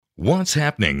What's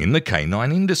happening in the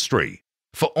canine industry?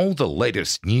 For all the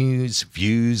latest news,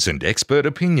 views, and expert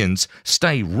opinions,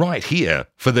 stay right here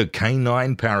for the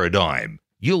Canine Paradigm.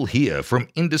 You'll hear from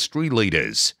industry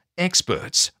leaders,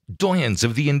 experts, doyens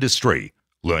of the industry,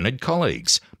 learned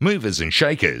colleagues, movers and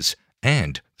shakers,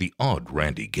 and the odd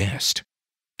randy guest.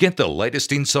 Get the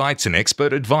latest insights and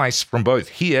expert advice from both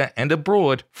here and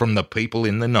abroad from the people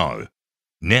in the know.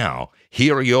 Now,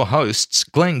 here are your hosts,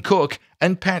 Glenn Cook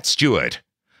and Pat Stewart.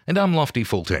 And I'm Lofty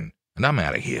Fulton, and I'm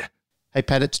out of here. Hey,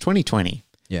 Pat, it's 2020.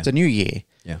 Yeah. It's a new year.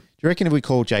 Yeah. Do you reckon if we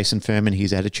call Jason Furman,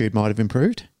 his attitude might have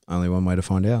improved? Only one way to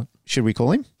find out. Should we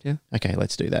call him? Yeah. Okay,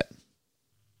 let's do that.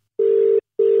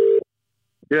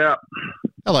 Yeah.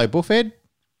 Hello, Buffhead.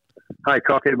 Hey,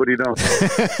 cockhead, what are you doing?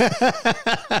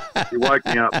 You woke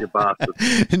me up, you bastard.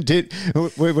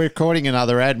 We're recording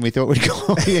another ad and we thought we'd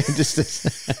call you.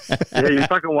 Yeah, you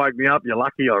fucking woke me up. You're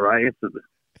lucky I answered it.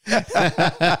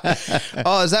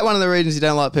 Oh, is that one of the reasons you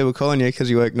don't like people calling you because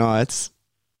you work nights?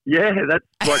 Yeah, that's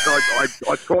like I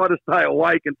try to stay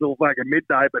awake until fucking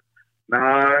midday, but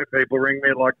no, people ring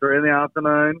me at like 3 in the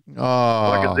afternoon.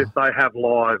 Like as if they have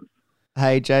lives.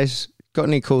 Hey, Jace, got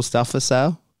any cool stuff for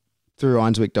sale through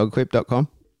IronswickDogQuip.com?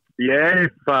 Yeah,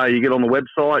 if you get on the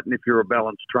website and if you're a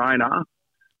balanced trainer,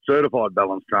 certified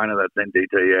balanced trainer, that's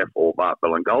NDTF or Bart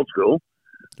Bell and Gold School,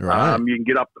 Right. you can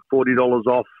get up to $40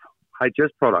 off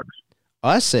HS products.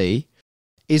 I see.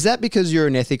 Is that because you're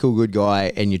an ethical good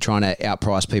guy and you're trying to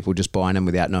outprice people just buying them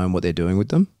without knowing what they're doing with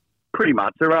them? Pretty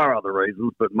much. There are other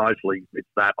reasons, but mostly it's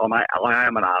that. I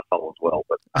am an arsehole as well,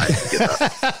 but I get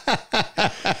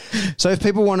that. So if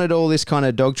people wanted all this kind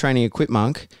of dog training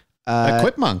equipment, A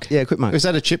Quipmunk? Yeah, Quipmunk. Is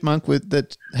that a chipmunk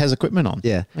that has equipment on?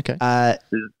 Yeah. Okay. Is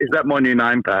that my new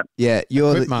name, Pat? Yeah,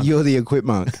 you're Quipmunk. the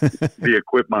equipment. The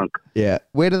Equipmunk. Yeah.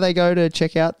 Where do they go to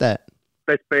check out that?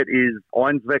 Best bet is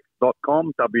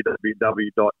einsweck.com,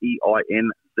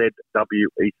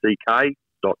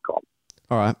 www.einzweck.com.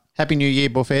 All right. Happy New Year,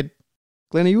 Buffhead.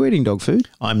 Glenn, are you eating dog food?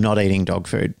 I'm not eating dog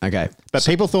food. Okay. But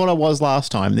people thought I was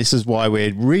last time. This is why we're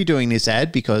redoing this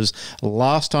ad, because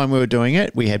last time we were doing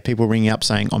it, we had people ringing up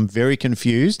saying, I'm very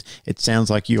confused. It sounds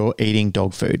like you're eating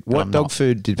dog food. But What I'm dog not.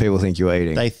 food did people think you were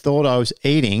eating? They thought I was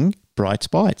eating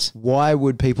Bright Bites. Why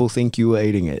would people think you were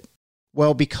eating it?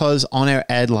 Well, because on our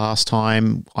ad last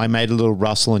time, I made a little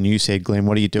rustle and you said, Glenn,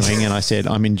 what are you doing? And I said,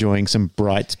 I'm enjoying some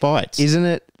Bright Bites. Isn't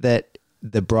it that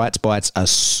the Bright Bites are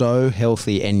so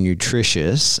healthy and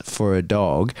nutritious for a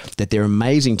dog that they're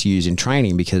amazing to use in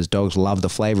training because dogs love the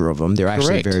flavor of them. They're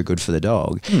actually Correct. very good for the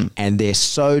dog. And they're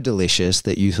so delicious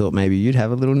that you thought maybe you'd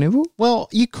have a little nibble? Well,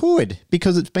 you could,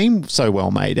 because it's been so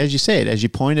well made. As you said, as you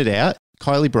pointed out,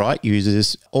 Kylie Bright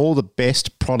uses all the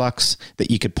best products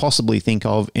that you could possibly think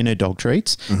of in a dog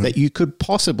treats, that you could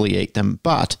possibly eat them,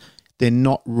 but they're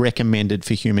not recommended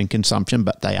for human consumption,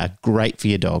 but they are great for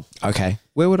your dog. Okay.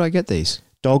 Where would I get these?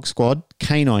 Dog Squad,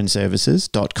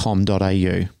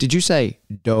 canineservices.com.au. Did you say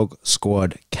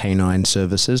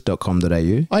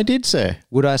dogsquadcanineservices.com.au? I did, sir.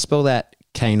 Would I spell that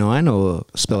canine or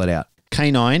spell it out?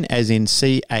 Canine as in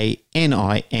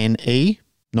CANINE,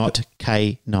 not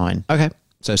K9. Okay.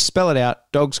 So spell it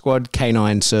out,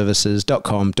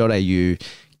 dogsquadcanineservices.com.au.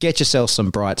 Get yourself some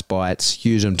Bright Bites.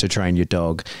 Use them to train your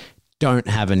dog. Don't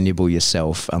have a nibble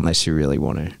yourself unless you really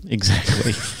want to.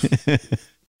 Exactly.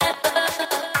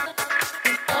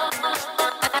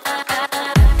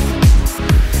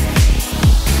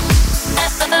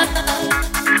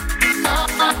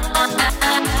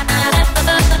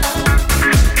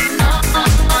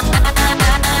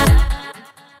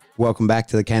 Welcome back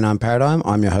to the Canine Paradigm.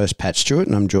 I'm your host, Pat Stewart,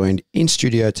 and I'm joined in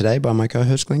studio today by my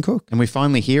co-host, Glenn Cook. And we're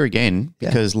finally here again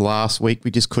because last week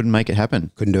we just couldn't make it happen.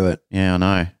 Couldn't do it. Yeah, I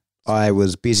know. I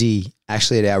was busy.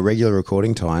 Actually, at our regular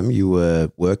recording time, you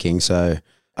were working, so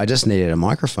I just needed a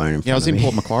microphone in front Yeah, I was of in me.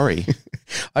 Port Macquarie.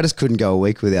 I just couldn't go a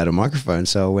week without a microphone,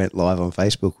 so I went live on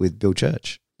Facebook with Bill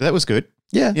Church. That was good.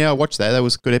 Yeah. Yeah, I watched that. That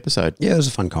was a good episode. Yeah, it was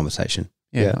a fun conversation.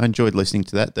 Yeah, I enjoyed listening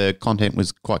to that. The content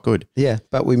was quite good. Yeah,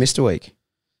 but we missed a week.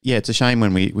 Yeah, it's a shame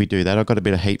when we do that. I got a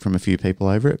bit of heat from a few people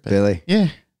over it. But Really? yeah.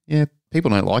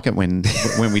 People don't like it when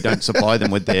we don't supply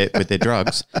them with their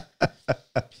drugs.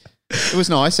 It was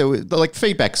nice. Like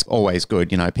feedback's always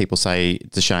good. You know, people say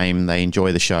it's a shame. They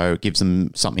enjoy the show. It gives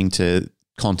them something to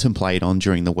contemplate on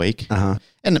during the week. Uh-huh.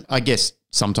 And I guess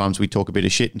sometimes we talk a bit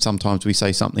of shit and sometimes we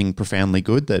say something profoundly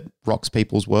good that rocks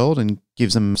people's world and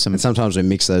gives them some... And sometimes we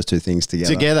mix those two things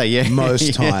together. Yeah.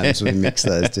 Most times we mix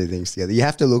those two things together. You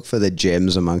have to look for the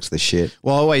gems amongst the shit.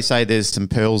 Well, I always say there's some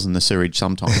pearls in the sewage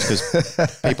sometimes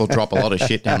because people drop a lot of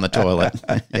shit down the toilet.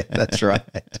 Yeah, that's right.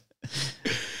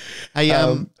 Hey,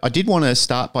 I did want to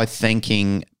start by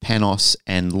thanking Panos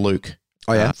and Luke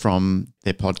from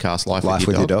their podcast, Life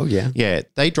with Your Dog, yeah. Yeah,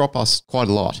 they drop us quite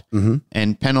a lot. Mm-hmm.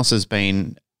 And Panos has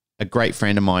been a great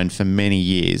friend of mine for many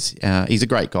years. He's a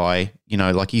great guy.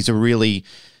 He's a really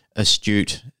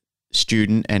astute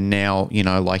student, and now,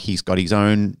 he's got his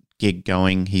own gig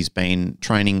going. He's been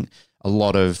training a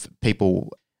lot of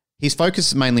people. His focus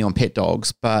is mainly on pet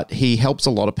dogs, but he helps a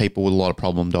lot of people with a lot of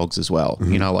problem dogs as well.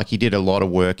 Mm-hmm. He did a lot of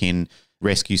work in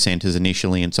rescue centres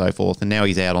initially and so forth, and now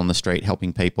he's out on the street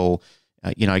helping people,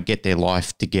 get their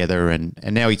life together. And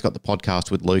now he's got the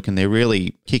podcast with Luke, and they're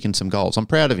really kicking some goals. I'm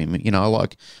proud of him.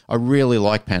 I really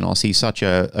like Panos. He's such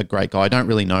a great guy. I don't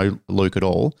really know Luke at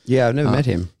all. Yeah, I've never met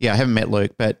him. Yeah, I haven't met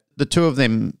Luke, but the two of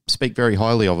them speak very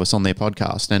highly of us on their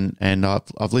podcast, and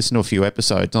I've listened to a few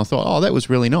episodes, and I thought, that was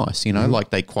really nice.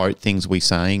 They quote things we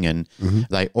saying, and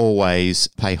they always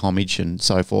pay homage and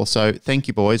so forth. So thank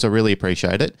you, boys. I really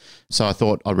appreciate it. So I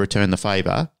thought I'd return the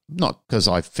favour, not because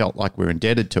I felt like we're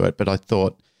indebted to it, but I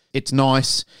thought it's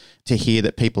nice to hear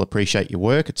that people appreciate your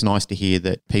work. It's nice to hear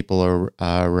that people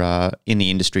are in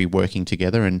the industry working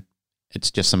together, and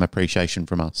it's just some appreciation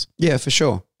from us. Yeah, for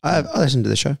sure. I listened to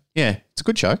the show. Yeah, it's a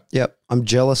good show. Yep. I'm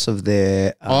jealous of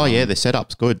their... their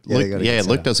setup's good. Yeah,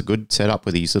 Luke does a good setup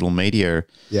with his little media.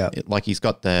 Yeah. He's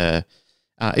got the...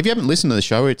 if you haven't listened to the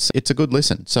show, it's a good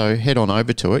listen. So head on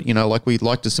over to it. We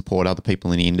like to support other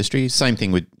people in the industry. Same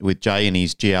thing with Jay and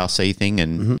his GRC thing,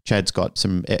 and Chad's got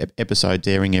some episodes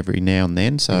airing every now and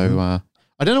then. So...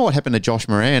 I don't know what happened to Josh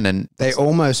Moran, and they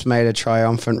almost made a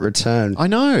triumphant return. I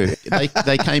know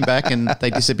they came back and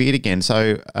they disappeared again.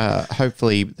 So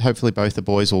hopefully both the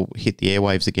boys will hit the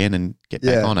airwaves again and get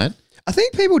back on it. I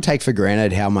think people take for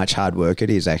granted how much hard work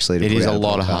it is actually. It is a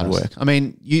lot of hard work. I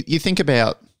mean, you think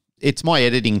about it's my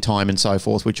editing time and so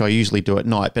forth, which I usually do at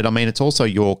night. But I mean, it's also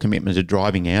your commitment to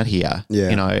driving out here,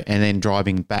 and then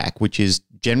driving back, which is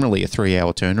generally a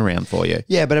 3-hour turnaround for you.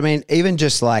 Yeah, but I mean, even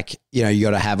just you got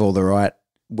to have all the right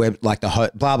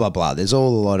blah, blah, blah. There's all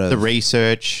a lot of... the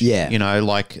research. Yeah.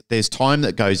 There's time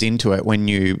that goes into it when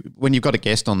you've got a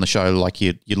guest on the show,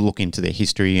 you look into their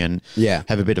history and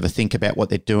have a bit of a think about what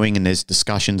they're doing, and there's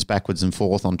discussions backwards and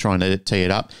forth on trying to tee it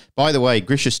up. By the way,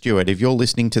 Grisha Stewart, if you're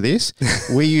listening to this,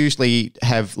 we usually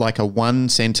have a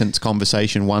 1-sentence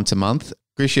conversation once a month.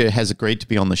 Grisha has agreed to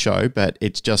be on the show, but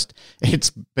it's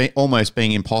almost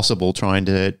being impossible trying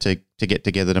to get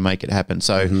together to make it happen.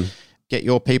 So... Get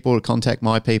your people to contact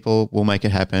my people. We'll make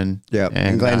it happen. Yeah,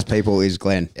 and Glenn's people is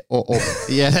Glenn.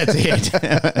 Yeah, that's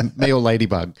it. Me or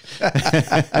Ladybug.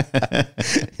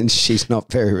 And she's not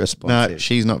very responsive. No,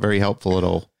 she's not very helpful at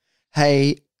all.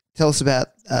 Hey, tell us about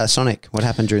Sonic. What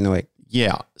happened during the week?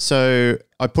 Yeah, so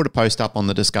I put a post up on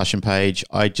the discussion page.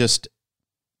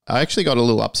 I actually got a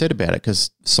little upset about it because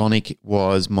Sonic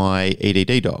was my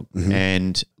EDD dog.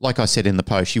 And like I said in the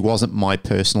post, she wasn't my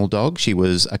personal dog. She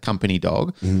was a company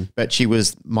dog, but she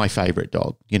was my favorite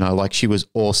dog. She was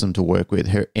awesome to work with.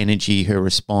 Her energy, her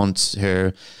response,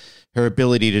 her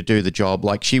ability to do the job,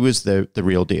 she was the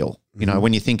real deal.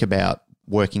 When you think about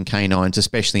working canines,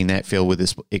 especially in that field with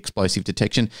this explosive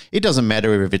detection, it doesn't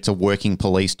matter if it's a working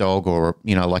police dog or,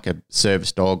 a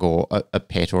service dog or a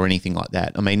pet or anything like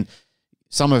that. I mean,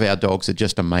 some of our dogs are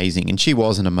just amazing, and she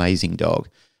was an amazing dog.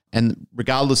 And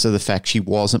regardless of the fact she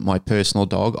wasn't my personal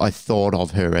dog, I thought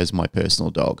of her as my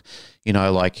personal dog.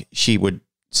 She would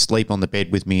sleep on the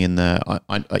bed with me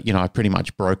I pretty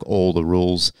much broke all the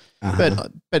rules.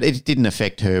 But it didn't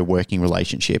affect her working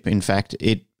relationship. In fact,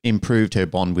 it improved her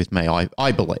bond with me,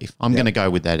 I believe. I'm going to go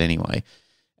with that anyway.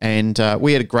 And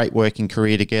we had a great working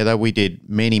career together. We did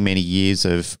many, many years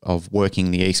of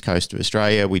working the east coast of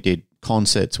Australia. We did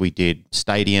concerts, we did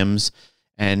stadiums.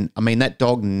 And, I mean, that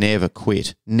dog never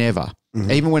quit, never.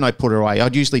 Even when I put her away,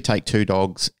 I'd usually take 2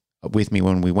 dogs with me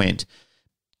when we went.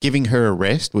 Giving her a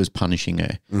rest was punishing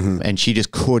her. And she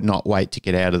just could not wait to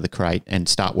get out of the crate and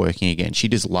start working again. She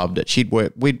just loved it.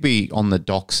 We'd be on the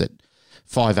docks at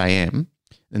 5 a.m.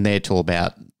 and there till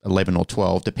about 11 or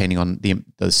 12, depending on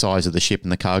the size of the ship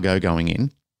and the cargo going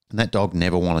in. And that dog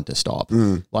never wanted to stop.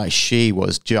 She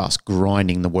was just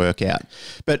grinding the work out.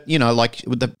 But,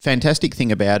 the fantastic thing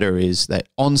about her is that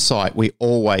on site, we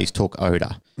always took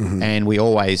odor and we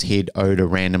always hid odor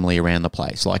randomly around the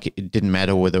place. It didn't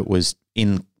matter whether it was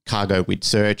in cargo we'd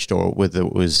searched or whether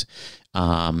it was,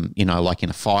 in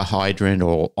a fire hydrant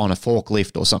or on a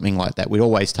forklift or something like that. We'd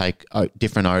always take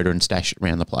different odor and stash it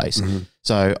around the place.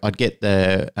 So I'd get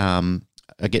some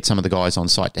of the guys on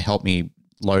site to help me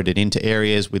load it into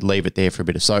areas. We'd leave it there for a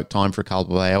bit of soak time for a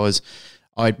couple of hours.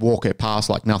 I'd walk her past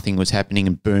like nothing was happening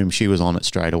and boom, she was on it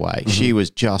straight away. She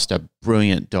was just a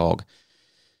brilliant dog.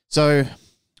 So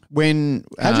when...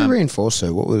 How'd you reinforce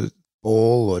her? What was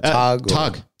ball or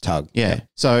tug? Tug. Yeah.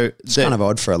 So It's kind of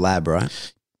odd for a lab,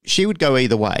 right? she would go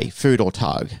either way, food or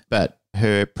tug, but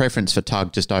her preference for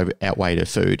tug just outweighed her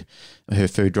food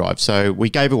drive. So we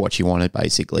gave her what she wanted,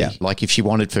 basically. Yeah. Like if she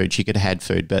wanted food, she could have had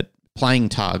food, but playing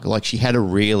tug, like she had a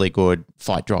really good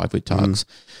fight drive with tugs.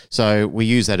 So we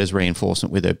use that as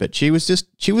reinforcement with her. But she was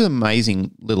an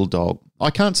amazing little dog.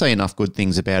 I can't say enough good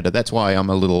things about her. That's why I'm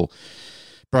a little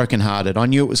brokenhearted. I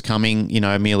knew it was coming. You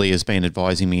know, Amelia's been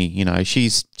advising me. You know, she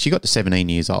got to 17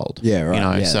 years old. Yeah, right. You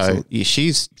know, Yeah, so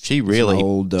she really an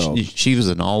old dog. She was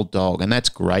an old dog, and that's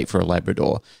great for a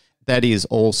Labrador. That is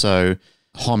also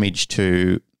homage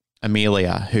to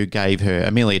Amelia,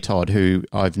 Amelia Todd, who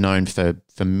I've known for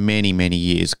many, many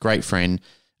years. Great friend.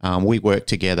 We worked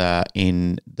together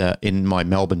in my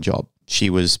Melbourne job. She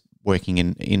was working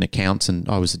in accounts, and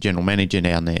I was the general manager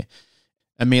down there.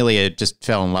 Amelia just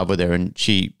fell in love with her, and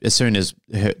as soon as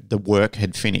the work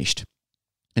had finished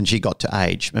and she got to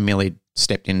age, Amelia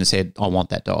stepped in and said, I want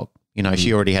that dog. You know,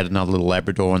 she already had another little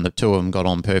Labrador, and the two of them got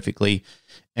on perfectly.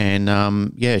 And,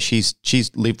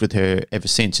 she's lived with her ever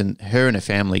since, and her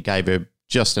family gave her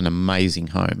just an amazing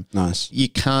home. Nice. You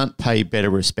can't pay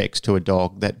better respects to a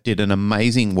dog that did an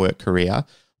amazing work career,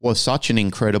 was such an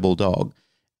incredible dog,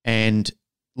 and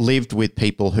lived with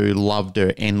people who loved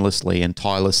her endlessly and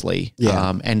tirelessly,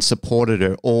 and supported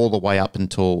her all the way up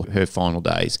until her final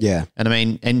days. Yeah. And I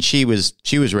mean, and she was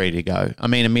ready to go. I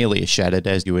mean, Amelia shattered,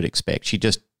 as you would expect. She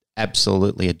just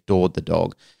absolutely adored the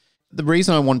dog. The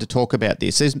reason I wanted to talk about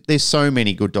this, there's so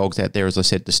many good dogs out there, as I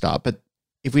said to start, but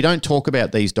if we don't talk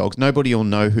about these dogs, nobody will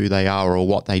know who they are or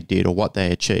what they did or what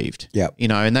they achieved. Yep. You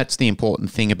know, and that's the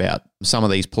important thing about some of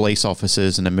these police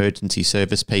officers and emergency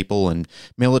service people and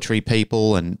military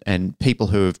people and people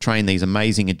who have trained these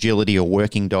amazing agility or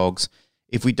working dogs.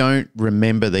 If we don't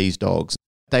remember these dogs,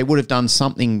 they would have done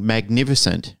something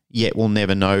magnificent, yet we'll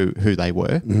never know who they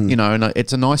were. You know, and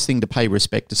it's a nice thing to pay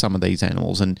respect to some of these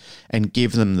animals and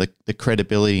give them the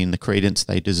credibility and the credence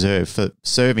they deserve for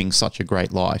serving such a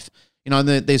great life. You know,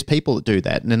 there's people that do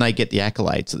that, and then they get the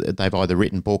accolades. They've either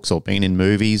written books or been in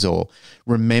movies or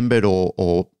remembered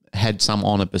or had some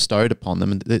honour bestowed upon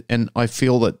them. And I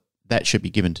feel that should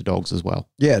be given to dogs as well.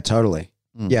 Yeah, totally.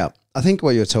 Yeah. I think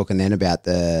what you're talking then about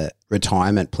the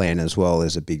retirement plan as well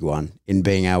is a big one in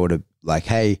being able to like,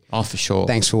 hey, oh, for sure.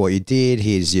 Thanks for what you did.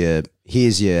 Here's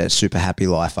your super happy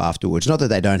life afterwards. Not that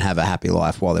they don't have a happy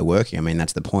life while they're working. I mean,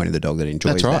 that's the point of the dog that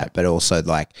enjoys that. But also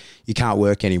like you can't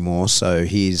work anymore. So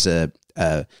here's a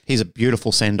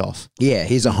beautiful send off. Yeah.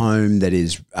 Here's a home that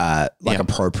is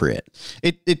appropriate.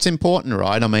 It's important,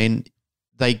 right? I mean,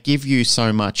 they give you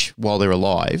so much while they're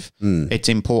alive. It's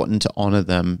important to honour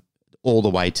them all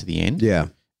the way to the end. Yeah.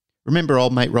 Remember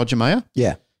old mate Roger Mayer?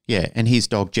 Yeah. Yeah. And his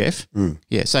dog, Jeff.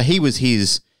 Yeah. So he was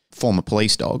his former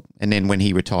police dog. And then when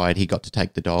he retired, he got to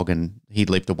take the dog and he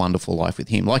lived a wonderful life with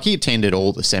him. Like he attended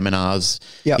all the seminars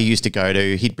he used to go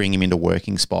to. He'd bring him into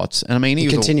working spots. And I mean, he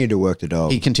continued to work the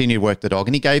dog. He continued to work the dog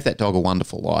and he gave that dog a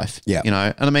wonderful life. Yeah. You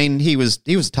know, and I mean, he was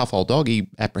a tough old dog. He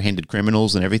apprehended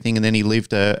criminals and everything. And then he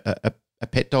lived a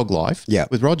pet dog life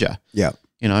with Roger. Yeah.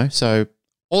 You know, so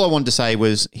all I wanted to say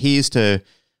was here's to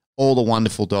all the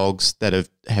wonderful dogs that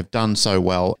have done so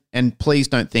well. And please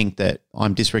don't think that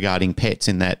I'm disregarding pets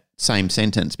in that same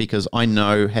sentence because I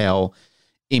know how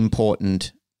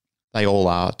important they all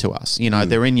are to us. You know,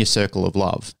 they're in your circle of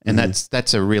love. And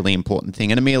that's a really important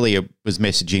thing. And Amelia was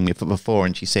messaging me before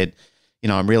and she said, you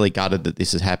know, I'm really gutted that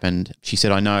this has happened. She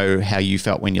said, I know how you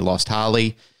felt when you lost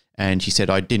Harley. And she said,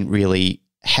 I didn't really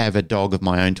have a dog of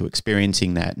my own to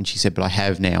experiencing that. And she said, but I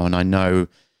have now. And I know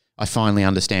I finally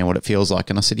understand what it feels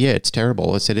like. And I said, yeah, it's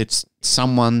terrible. I said, it's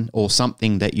someone or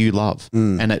something that you love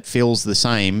and it feels the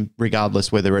same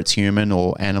regardless whether it's human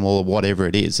or animal or whatever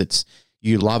it is. It's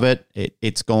you love it,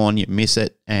 it's gone, you miss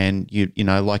it, and you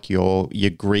know, like you're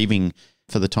grieving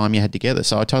for the time you had together.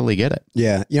 So I totally get it.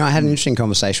 Yeah. You know, I had an interesting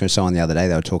conversation with someone the other day.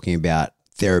 They were talking about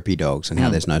therapy dogs and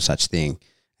how there's no such thing.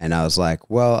 And I was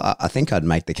like, well, I think I'd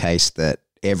make the case that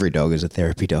every dog is a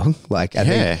therapy dog. Like I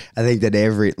think that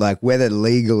every, like whether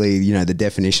legally, you know, the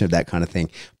definition of that kind of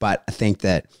thing, but I think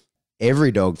that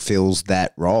every dog fills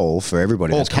that role for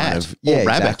everybody. Or That's cat, kind of, or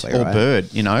rabbit, or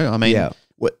bird, you know, I mean,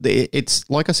 it's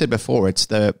like I said before,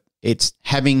 it's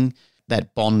having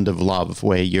that bond of love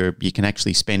where you can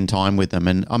actually spend time with them.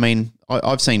 And I mean,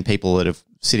 I've seen people that are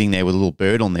sitting there with a little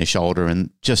bird on their shoulder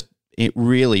and just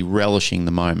really relishing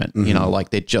the moment, you know, like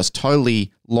they're just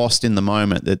totally lost in the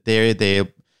moment that they're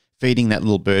feeding that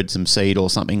little bird some seed or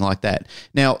something like that.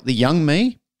 Now, the young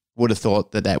me would have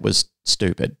thought that was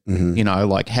stupid, you know,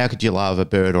 like how could you love a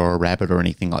bird or a rabbit or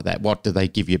anything like that? What do they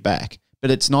give you back?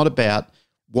 But it's not about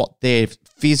what they're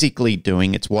physically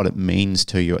doing, it's what it means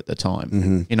to you at the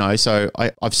time. You know, so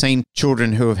I've seen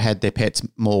children who have had their pets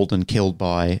mauled and killed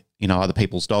by, you know, other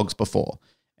people's dogs before.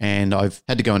 And I've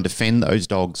had to go and defend those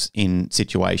dogs in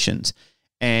situations.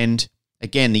 And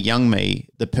again, the young me,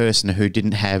 the person who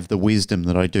didn't have the wisdom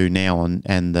that I do now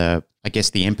and the, I guess,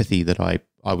 the empathy that I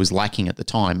was lacking at the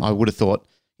time, I would have thought,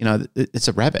 you know, it's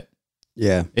a rabbit.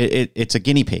 Yeah. It's a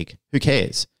guinea pig. Who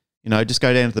cares? You know, just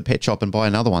go down to the pet shop and buy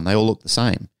another one. They all look the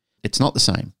same. It's not the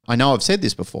same. I know I've said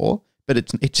this before, but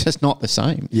it's just not the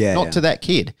same. Yeah. Not to that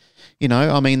kid. You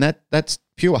know, I mean, that's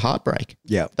pure heartbreak.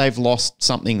 Yeah. They've lost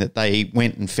something that they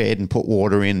went and fed and put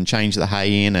water in and changed the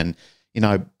hay in and, you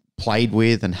know, played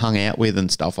with and hung out with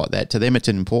and stuff like that. To them, it's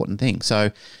an important thing.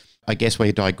 So I guess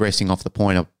we're digressing off the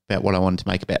point about what I wanted to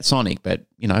make about Sonic, but,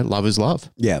 you know, love is love.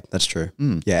 Yeah, that's true.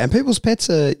 Yeah, and people's pets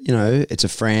are, you know, it's a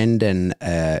friend, and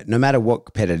no matter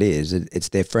what pet it is, it's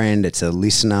their friend, it's a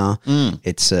listener,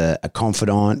 it's a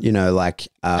confidant, you know, like.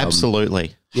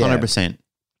 Absolutely, 100%.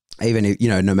 Even if, you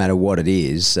know, no matter what it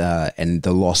is, and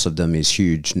the loss of them is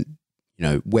huge, you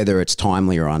know, whether it's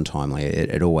timely or untimely,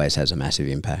 it always has a massive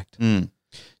impact.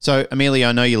 So, Amelia,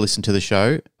 I know you listen to the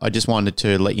show. I just wanted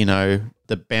to let you know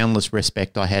the boundless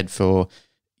respect I had for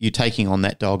you taking on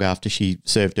that dog after she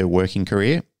served her working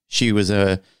career. She was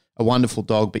a wonderful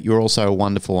dog, but you're also a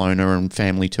wonderful owner and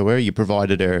family to her. You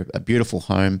provided her a beautiful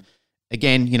home.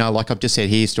 Again, you know, like I've just said,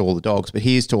 here's to all the dogs, but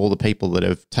here's to all the people that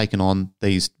have taken on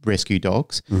these rescue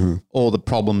dogs, all the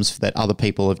problems that other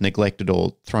people have neglected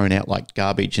or thrown out like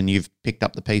garbage, and you've picked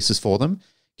up the pieces for them,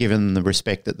 given them the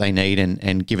respect that they need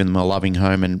and given them a loving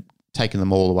home and taken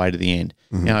them all the way to the end.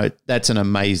 You know, that's an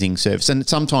amazing service. And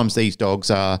sometimes these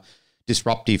dogs are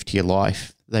disruptive to your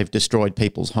life. They've destroyed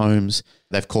people's homes.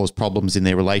 They've caused problems in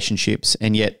their relationships,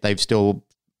 and yet they've still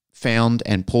found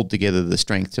and pulled together the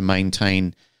strength to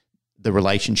maintain the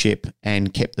relationship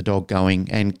and kept the dog going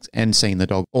and seen the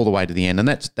dog all the way to the end. And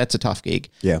that's a tough gig.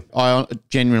 Yeah. I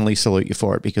genuinely salute you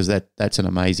for it, because that's an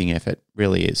amazing effort.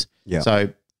 Really is. Yeah. So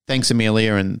thanks,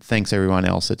 Amelia, and thanks everyone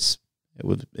else. It's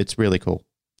really cool.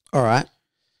 All right.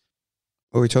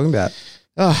 What are we talking about?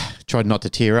 Oh, tried not to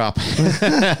tear up.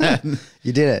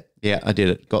 You did it. Yeah, I did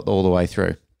it. Got all the way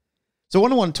through. So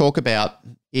what I want to talk about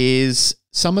is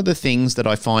some of the things that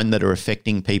I find that are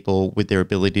affecting people with their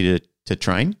ability to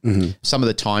train. Some of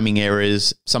the timing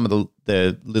errors, some of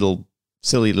the little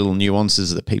silly little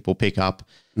nuances that people pick up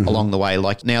along the way.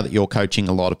 Like now that you're coaching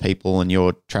a lot of people and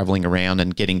you're traveling around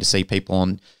and getting to see people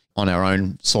on our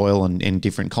own soil and in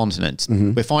different continents,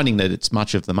 we're finding that it's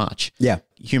much of the much. Yeah.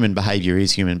 Human behavior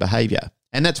is human behavior.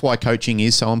 And that's why coaching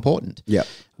is so important. Yeah.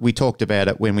 We talked about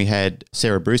it when we had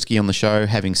Sarah Brewski on the show,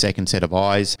 having second set of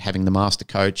eyes, having the master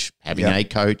coach, having a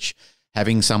coach,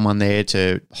 having someone there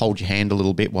to hold your hand a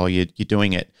little bit while you're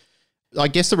doing it. I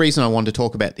guess the reason I wanted to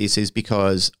talk about this is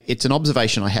because it's an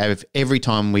observation I have every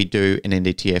time we do an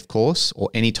NDTF course, or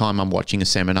any time I'm watching a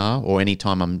seminar, or any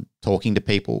time I'm talking to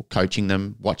people, coaching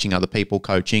them, watching other people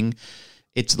coaching.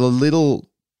 It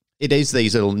is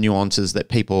these little nuances that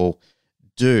people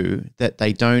do that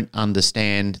they don't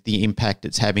understand the impact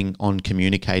it's having on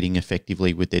communicating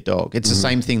effectively with their dog. It's the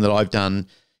same thing that I've done.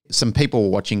 Some people were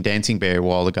watching Dancing Bear a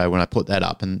while ago when I put that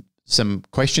up, and some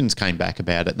questions came back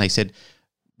about it, and they said,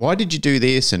 why did you do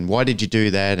this and why did you do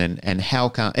that, and how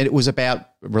come? And it was about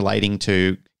relating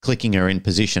to clicking her in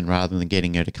position rather than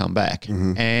getting her to come back.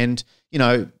 And, you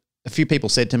know, a few people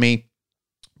said to me,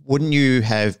 wouldn't you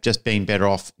have just been better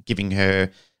off giving her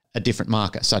a different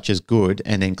marker, such as good,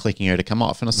 and then clicking her to come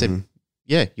off? And I said,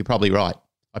 yeah, you're probably right.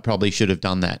 I probably should have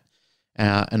done that.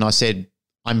 And I said,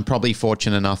 I'm probably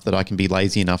fortunate enough that I can be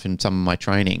lazy enough in some of my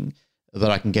training that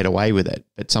I can get away with it,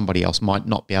 but somebody else might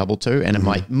not be able to, and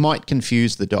it might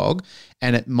confuse the dog,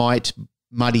 and it might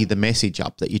muddy the message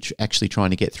up that you're actually trying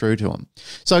to get through to them.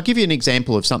 So I'll give you an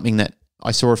example of something that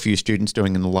I saw a few students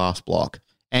doing in the last block,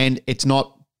 and it's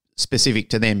not specific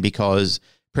to them because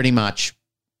pretty much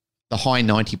the high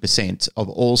 90% of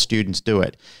all students do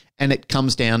it. And it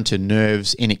comes down to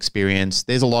nerves, inexperience.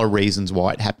 There's a lot of reasons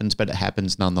why it happens, but it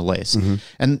happens nonetheless.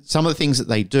 And some of the things that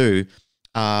they do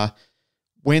are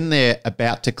when they're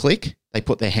about to click, they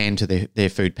put their hand to their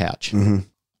food pouch.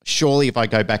 Surely if I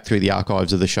go back through the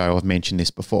archives of the show, I've mentioned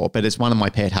this before, but it's one of my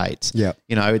pet hates. Yeah.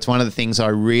 You know, it's one of the things I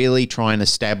really try and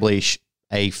establish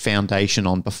a foundation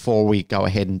on before we go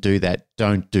ahead and do that.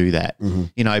 Don't do that,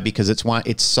 you know, because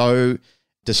it's so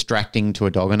distracting to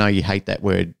a dog. I know you hate that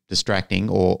word, distracting,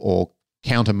 or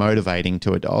counter-motivating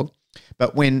to a dog,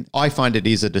 but when I find it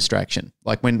is a distraction,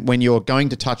 like when you're going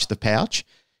to touch the pouch,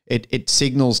 it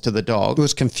signals to the dog. It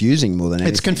was confusing more than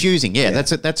anything. It's confusing. Yeah,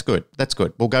 that's it. That's good.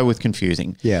 We'll go with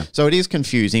confusing. Yeah. So it is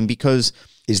confusing because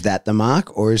Is that the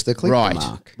mark or is the click the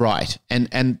mark? Right.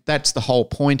 And that's the whole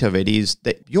point of it, is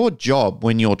that your job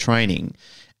when you're training,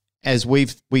 as we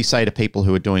say to people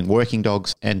who are doing working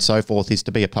dogs and so forth, is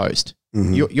to be a post.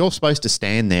 Mm-hmm. You're supposed to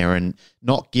stand there and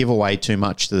not give away too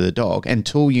much to the dog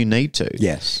until you need to.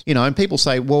 Yes. You know, and people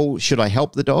say, well, should I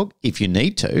help the dog? If you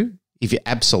need to, if you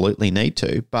absolutely need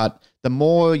to. But the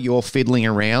more you're fiddling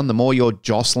around, the more you're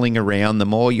jostling around, the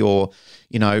more you're,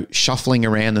 you know, shuffling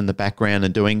around in the background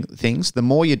and doing things, the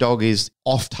more your dog is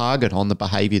off target on the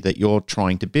behavior that you're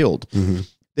trying to build. Mm-hmm.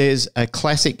 There's a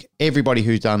classic, everybody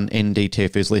who's done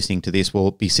NDTF who's listening to this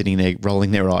will be sitting there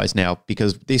rolling their eyes now,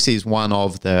 because this is one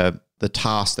of the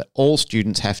tasks that all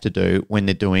students have to do when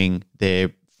they're doing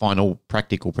their final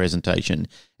practical presentation.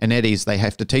 And that is, they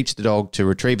have to teach the dog to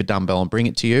retrieve a dumbbell and bring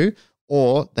it to you,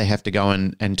 or they have to go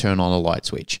and turn on a light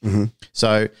switch. Mm-hmm.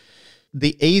 So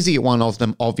the easier one of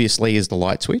them obviously is the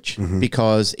light switch,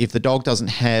 because if the dog doesn't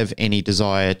have any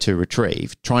desire to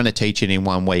retrieve, trying to teach it in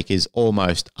 1 week is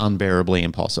almost unbearably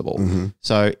impossible. Mm-hmm.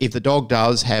 So if the dog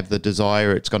does have the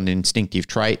desire, it's got an instinctive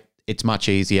trait, it's much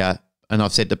easier. And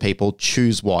I've said to people,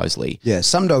 choose wisely. Yeah,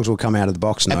 some dogs will come out of the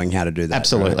box knowing how to do that.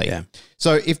 Absolutely. Right? Yeah.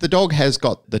 So if the dog has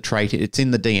got the trait, it's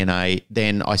in the DNA,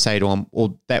 then I say to them,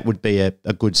 well, that would be a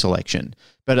good selection.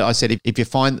 But I said, if you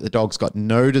find that the dog's got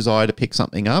no desire to pick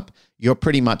something up, you're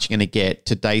pretty much going to get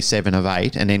to day 7 of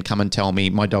 8 and then come and tell me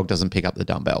my dog doesn't pick up the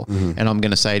dumbbell. Mm-hmm. And I'm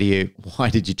going to say to you, why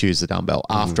did you choose the dumbbell?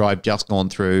 Mm-hmm. After I've just gone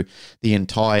through the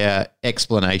entire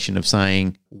explanation of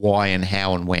saying why and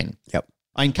how and when. Yep.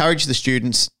 I encourage the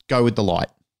students, go with the light.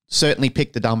 Certainly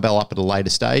pick the dumbbell up at a later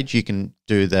stage. You can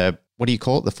do the, what do you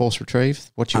call it, the force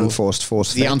retrieve? Unforced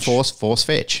force fetch. The unforced force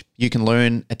fetch. You can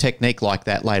learn a technique like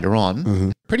that later on.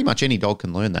 Mm-hmm. Pretty much any dog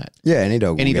can learn that. Yeah, any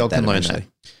dog can learn that.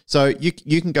 So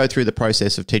you can go through the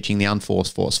process of teaching the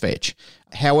unforced force fetch.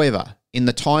 However, in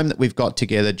the time that we've got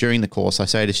together during the course, I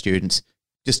say to students,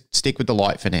 just stick with the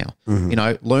light for now. Mm-hmm. You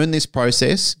know, learn this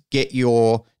process, get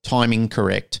your timing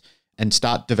correct, and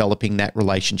start developing that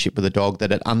relationship with a dog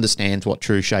that it understands what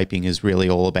true shaping is really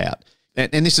all about.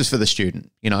 And this is for the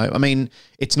student, you know. I mean,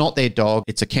 it's not their dog.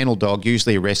 It's a kennel dog,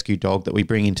 usually a rescue dog that we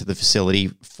bring into the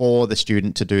facility for the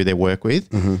student to do their work with,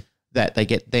 that they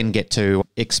get to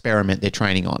experiment their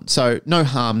training on. So no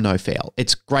harm, no foul.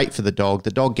 It's great for the dog.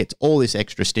 The dog gets all this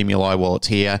extra stimuli while it's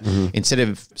here. Mm-hmm. Instead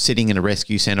of sitting in a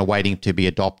rescue center waiting to be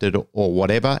adopted or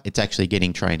whatever, it's actually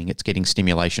getting training. It's getting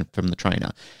stimulation from the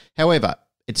trainer. However,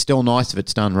 it's still nice if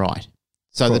it's done right.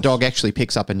 So the dog actually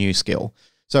picks up a new skill.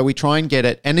 So we try and get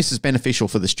it, and this is beneficial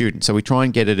for the student, so we try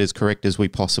and get it as correct as we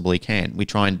possibly can. We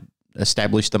try and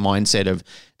establish the mindset of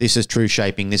this is true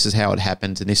shaping, this is how it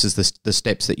happens, and this is the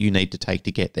steps that you need to take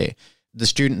to get there. The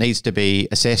student needs to be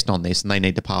assessed on this, and they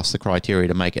need to pass the criteria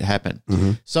to make it happen.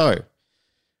 Mm-hmm. So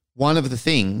one of the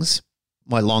things,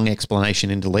 my long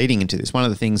explanation into leading into this, one of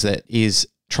the things that is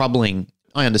troubling,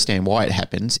 I understand why it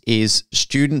happens, is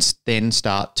students then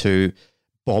start to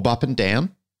bob up and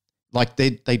down. Like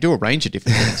they do a range of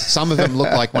different things. Some of them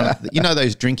look like one of you know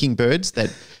those drinking birds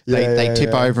that they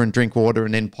tip over and drink water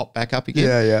and then pop back up again.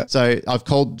 Yeah, yeah. So I've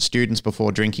called students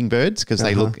before drinking birds because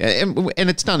they look, and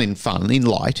it's done in fun, in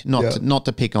light, not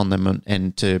to pick on them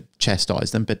and to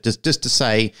chastise them, but just to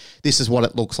say this is what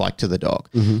it looks like to the dog.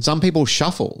 Mm-hmm. Some people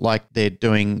shuffle like they're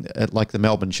doing like the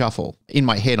Melbourne Shuffle. In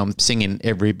my head, I'm singing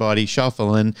 "Everybody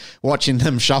Shuffle" and watching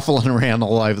them shuffling around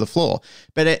all over the floor.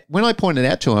 But when I pointed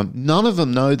out to them, none of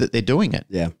them know that they're doing it.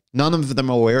 Yeah. None of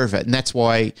them are aware of it. And that's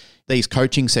why these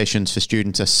coaching sessions for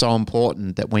students are so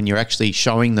important, that when you're actually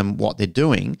showing them what they're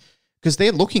doing, because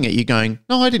they're looking at you going,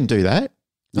 no, I didn't do that.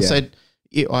 I said,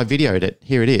 I videoed it.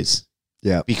 Here it is.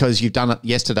 Yeah. Because you've done it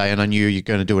yesterday and I knew you're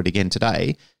going to do it again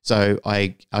today. So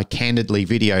I candidly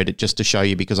videoed it just to show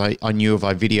you, because I knew if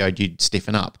I videoed, you'd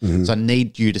stiffen up. Mm-hmm. So I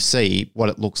need you to see what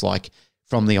it looks like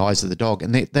from the eyes of the dog.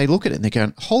 And they look at it and they're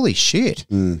going, holy shit,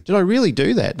 did I really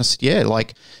do that? And I said, yeah,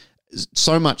 like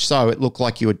so much so it looked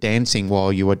like you were dancing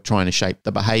while you were trying to shape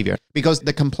the behavior. Because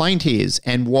the complaint is,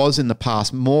 and was in the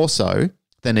past more so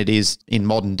than it is in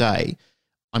modern day,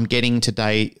 I'm getting to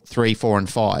day 3, 4, and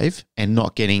 5 and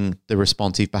not getting the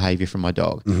responsive behavior from my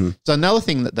dog. Mm-hmm. So another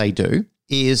thing that they do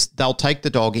is they'll take the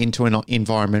dog into an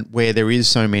environment where there is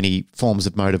so many forms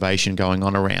of motivation going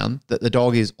on around that the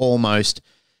dog is almost,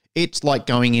 it's like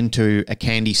going into a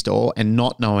candy store and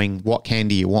not knowing what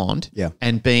candy you want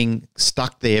and being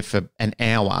stuck there for an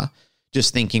hour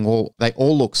just thinking, well, they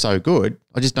all look so good,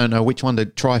 I just don't know which one to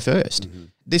try first. Mm-hmm.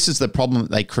 This is the problem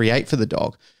that they create for the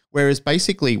dog. Whereas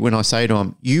basically when I say to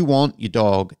them, you want your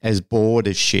dog as bored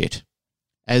as shit,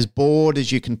 as bored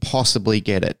as you can possibly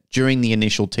get it during the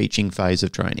initial teaching phase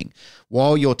of training.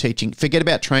 While you're teaching, forget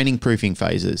about training proofing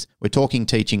phases. We're talking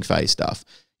teaching phase stuff.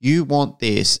 You want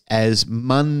this as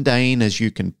mundane as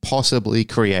you can possibly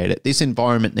create it. This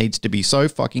environment needs to be so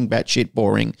fucking batshit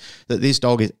boring that this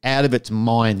dog is out of its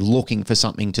mind looking for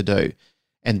something to do.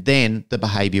 And then the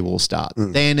behavior will start.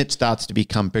 Then it starts to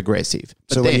become progressive.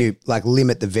 But so when you like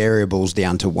limit the variables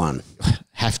down to one.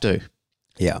 Have to.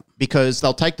 Yeah. Because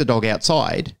they'll take the dog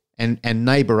outside and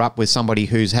neighbour up with somebody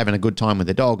who's having a good time with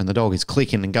the dog, and the dog is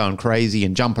clicking and going crazy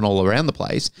and jumping all around the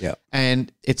place. Yeah.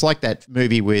 And it's like that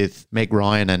movie with Meg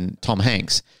Ryan and Tom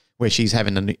Hanks where she's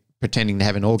pretending to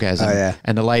have an orgasm. Oh, yeah.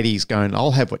 And the lady's going,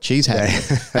 I'll have what she's having.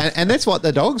 And that's what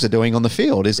the dogs are doing on the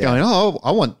field, is going, oh,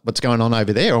 I want what's going on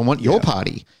over there. I want your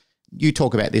party. You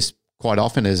talk about this quite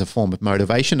often as a form of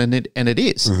motivation, and it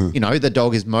is. You know, the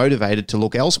dog is motivated to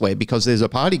look elsewhere because there's a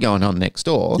party going on next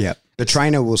door. Yeah. The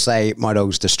trainer will say, my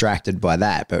dog's distracted by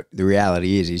that, but the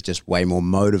reality is he's just way more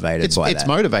motivated by that. It's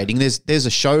motivating. There's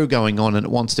a show going on and it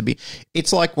wants to be.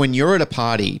 It's like when you're at a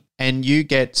party and you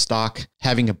get stuck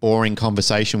having a boring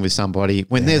conversation with somebody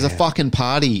when there's a fucking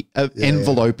party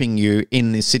enveloping you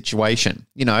in this situation,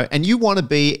 you know, and you want to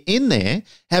be in there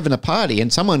having a party,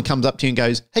 and someone comes up to you and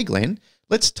goes, hey, Glenn,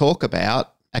 let's talk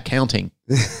about accounting,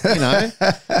 you know,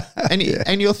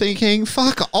 and you're thinking,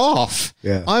 fuck off.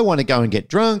 Yeah. I want to go and get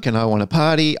drunk and I want to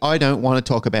party. I don't want to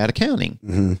talk about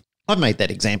accounting. I've made that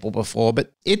example before,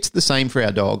 but it's the same for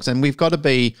our dogs, and we've got to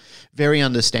be very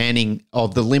understanding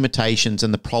of the limitations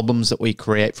and the problems that we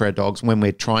create for our dogs when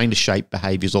we're trying to shape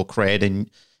behaviors or create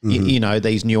you know,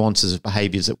 these nuances of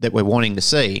behaviors that we're wanting to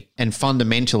see, and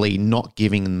fundamentally not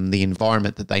giving them the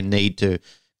environment that they need to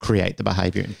create the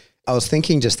behavior in. I was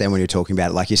thinking just then when you're talking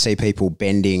about it, like you see people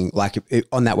bending, like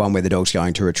on that one where the dog's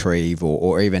going to retrieve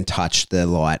or even touch the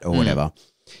light or whatever,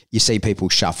 you see people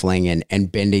shuffling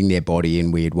and bending their body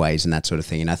in weird ways and that sort of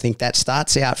thing. And I think that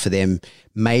starts out for them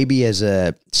maybe as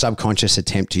a subconscious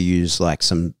attempt to use like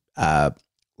some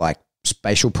like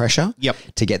spatial pressure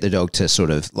to get the dog to sort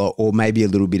of, or maybe a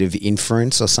little bit of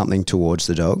inference or something towards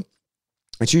the dog.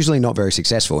 It's usually not very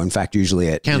successful. In fact, usually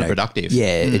it counterproductive.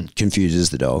 It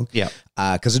confuses the dog. Yeah,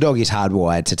 because the dog is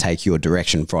hardwired to take your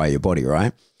direction via your body,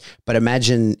 right? But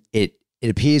imagine it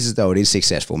appears as though it is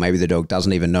successful. Maybe the dog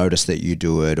doesn't even notice that you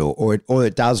do it, or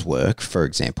it does work, for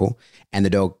example, and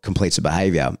the dog completes a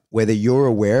behavior. Whether you're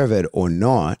aware of it or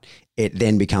not, it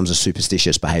then becomes a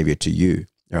superstitious behavior to you.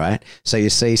 All right. So you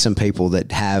see some people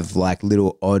that have like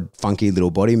little odd, funky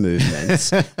little body movements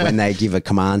when they give a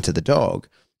command to the dog.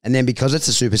 And then because it's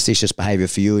a superstitious behavior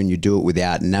for you and you do it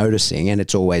without noticing and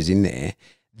it's always in there,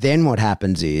 then what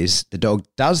happens is the dog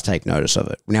does take notice of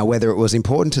it. Now, whether it was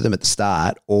important to them at the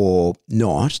start or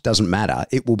not, doesn't matter.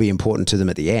 It will be important to them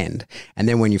at the end. And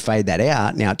then when you fade that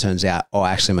out, now it turns out, oh,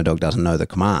 actually my dog doesn't know the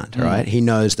command, right? He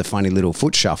knows the funny little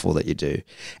foot shuffle that you do.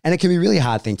 And it can be a really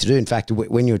hard thing to do. In fact,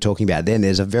 when you were talking about it then,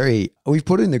 we've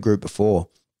put it in the group before.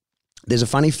 There's a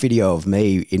funny video of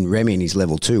me in Remy in his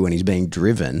level 2 when he's being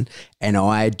driven and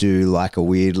I do like a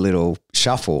weird little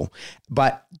shuffle.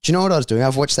 But do you know what I was doing?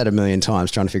 I've watched that a million times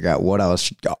trying to figure out what I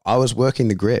was working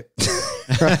the grip.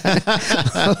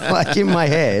 Like in my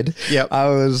head, I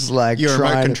was like, you're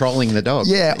remote controlling the dog.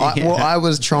 Yeah, I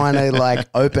was trying to like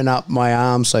open up my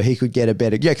arm so he could get a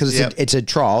better. Yeah, because it's a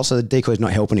trial, so the decoy's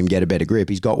not helping him get a better grip.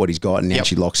 He's got what he's got, and now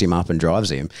she locks him up and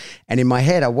drives him. And in my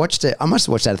head, I watched it. I must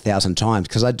have watched that 1,000 times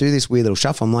because I do this weird little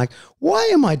shuffle. I'm like, why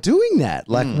am I doing that?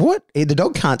 Like, what? The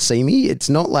dog can't see me. It's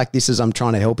not like this is I'm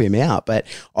trying to help him out, but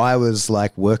I was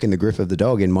like working the grip of the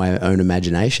dog in my own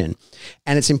imagination.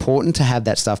 And it's important to have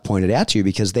that stuff pointed out to you,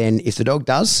 because then if the dog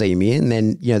does see me, and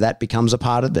then, you know, that becomes a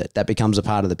part of it, that becomes a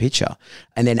part of the picture.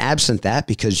 And then absent that,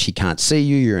 because she can't see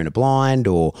you, you're in a blind,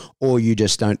 or you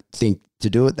just don't think to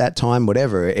do it that time,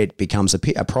 whatever, it becomes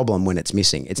a problem when it's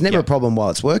missing. It's never a problem while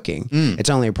it's working.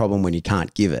 It's only a problem when you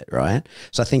can't give it, right?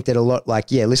 So I think that a lot,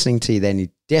 like, listening to you then,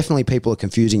 definitely people are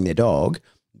confusing their dog,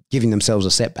 giving themselves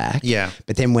a setback. Yeah.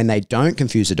 But then when they don't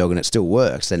confuse the dog and it still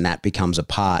works, then that becomes a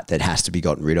part that has to be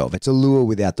gotten rid of. It's a lure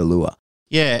without the lure.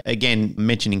 Yeah, again,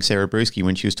 mentioning Sarah Brewski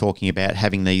when she was talking about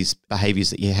having these behaviours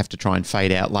that you have to try and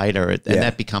fade out later, and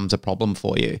that becomes a problem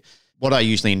for you. What I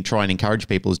usually try and encourage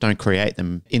people is don't create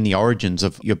them in the origins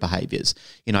of your behaviours.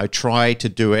 You know, try to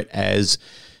do it as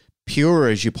pure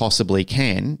as you possibly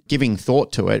can, giving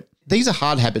thought to it. These are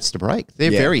hard habits to break.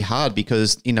 They're very hard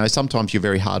because, you know, sometimes you're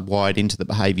very hardwired into the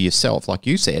behaviour yourself, like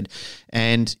you said,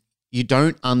 and you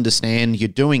don't understand you're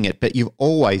doing it, but you've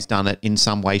always done it in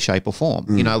some way, shape or form.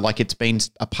 You know, like it's been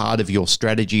a part of your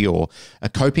strategy or a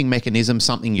coping mechanism,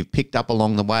 something you've picked up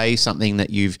along the way, something that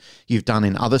you've done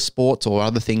in other sports or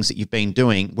other things that you've been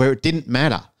doing where it didn't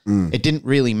matter. It didn't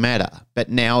really matter, but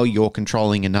now you're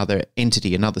controlling another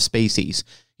entity, another species,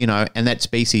 you know, and that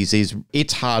species is,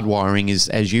 its hardwiring is,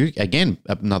 as you, again,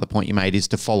 another point you made is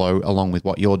to follow along with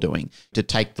what you're doing, to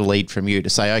take the lead from you, to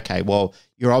say, okay, well,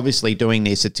 you're obviously doing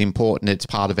this, it's important, it's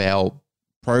part of our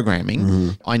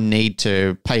programming. I need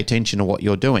to pay attention to what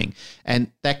you're doing.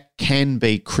 And that can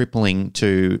be crippling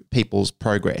to people's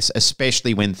progress,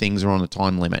 especially when things are on a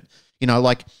time limit. You know,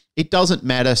 like it doesn't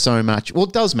matter so much. Well,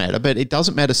 it does matter, but it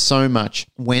doesn't matter so much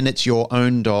when it's your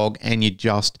own dog and you're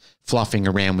just fluffing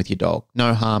around with your dog.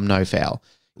 No harm, no foul.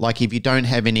 Like if you don't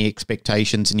have any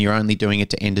expectations and you're only doing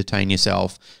it to entertain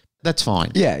yourself, that's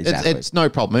fine. Yeah, exactly. It's no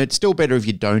problem. It's still better if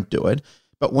you don't do it.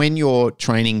 But when you're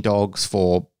training dogs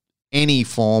for any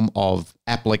form of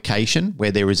application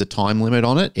where there is a time limit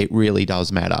on it, it really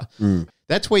does matter.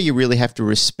 That's where you really have to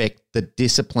respect the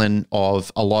discipline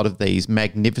of a lot of these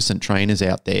magnificent trainers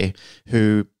out there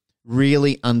who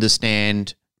really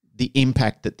understand the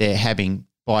impact that they're having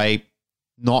by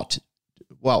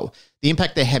the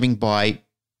impact they're having by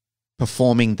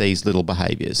performing these little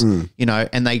behaviors, you know,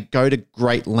 and they go to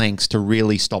great lengths to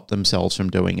really stop themselves from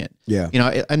doing it. Yeah. You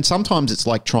know, and sometimes it's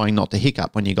like trying not to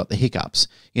hiccup when you got the hiccups,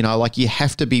 you know, like you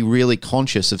have to be really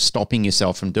conscious of stopping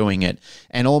yourself from doing it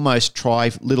and almost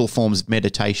try little forms of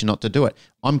meditation not to do it.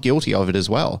 I'm guilty of it as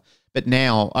well. But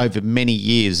now, over many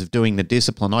years of doing the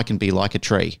discipline, I can be like a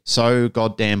tree, so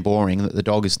goddamn boring that the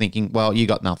dog is thinking, well, you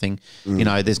got nothing. You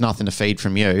know, there's nothing to feed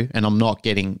from you.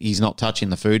 And he's not touching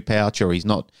the food pouch or he's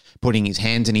not putting his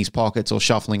hands in his pockets or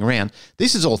shuffling around.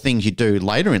 This is all things you do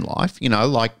later in life, you know,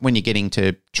 like when you're getting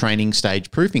to training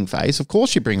stage proofing phase, of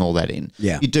course you bring all that in.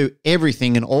 Yeah. You do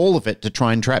everything and all of it to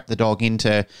try and trap the dog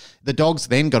into, the dog's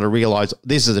then got to realize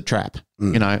this is a trap.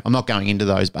 You know, I'm not going into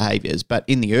those behaviors. But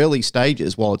in the early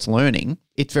stages while it's learning,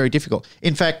 it's very difficult.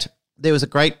 In fact, there was a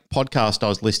great podcast I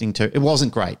was listening to. It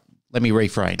wasn't great. Let me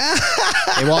reframe.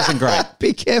 It wasn't great.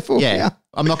 Be careful. Yeah.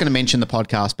 I'm not going to mention the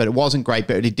podcast, but it wasn't great,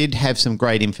 but it did have some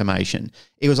great information.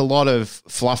 It was a lot of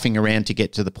fluffing around to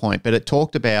get to the point, but it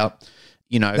talked about,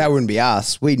 you know. That wouldn't be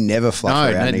us. We never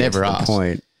fluff around to get to the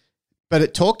point. But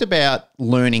it talked about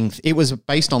learning. It was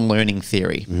based on learning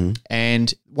theory.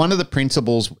 And one of the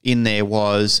principles in there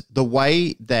was the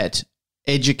way that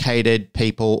educated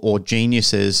people or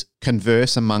geniuses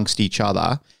converse amongst each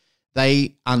other,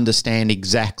 they understand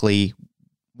exactly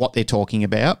what they're talking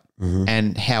about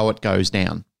and how it goes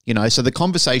down. You know, so the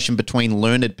conversation between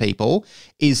learned people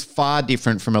is far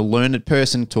different from a learned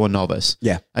person to a novice.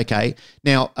 Yeah. Okay.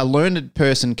 Now, a learned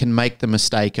person can make the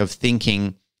mistake of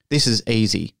thinking, this is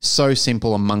easy, so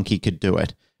simple a monkey could do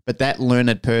it. But that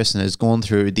learned person has gone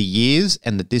through the years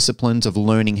and the disciplines of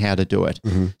learning how to do it.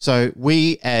 So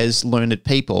we as learned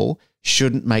people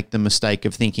shouldn't make the mistake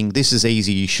of thinking this is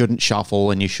easy, you shouldn't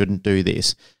shuffle and you shouldn't do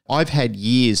this. I've had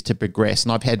years to progress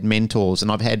and I've had mentors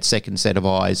and I've had second set of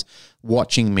eyes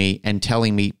watching me and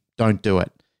telling me don't do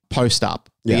it. Post up,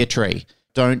 be a tree.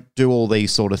 Don't do all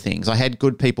these sort of things. I had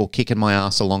good people kicking my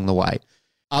ass along the way.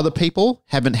 Other people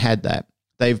haven't had that.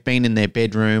 They've been in their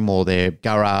bedroom or their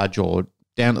garage or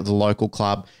down at the local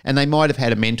club, and they might have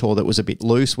had a mentor that was a bit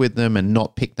loose with them and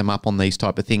not picked them up on these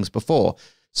type of things before.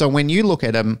 So when you look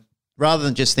at them, rather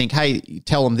than just think, hey,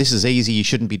 tell them this is easy, you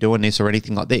shouldn't be doing this or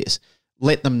anything like this,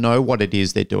 let them know what it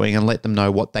is they're doing and let them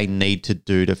know what they need to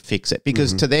do to fix it.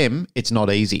 Because to them, it's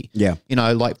not easy. Yeah. You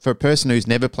know, like for a person who's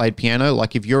never played piano,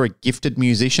 like if you're a gifted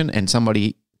musician and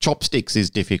somebody, chopsticks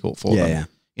is difficult for them. Yeah.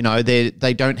 You know,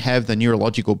 they don't have the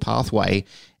neurological pathway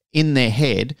in their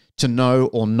head to know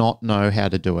or not know how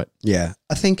to do it. Yeah.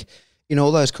 I think in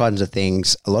all those kinds of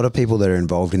things, a lot of people that are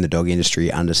involved in the dog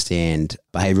industry understand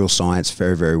behavioral science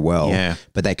very, very well,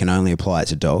 but they can only apply it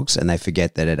to dogs and they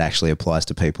forget that it actually applies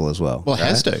to people as well. Well, it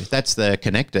has to. That's the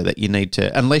connector that you need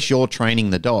to, unless you're training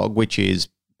the dog, which is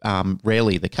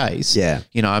rarely the case. Yeah.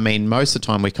 You know, I mean, most of the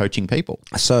time we're coaching people.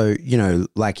 So, you know,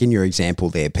 like in your example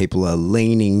there, people are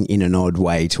leaning in an odd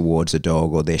way towards a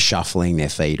dog or they're shuffling their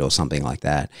feet or something like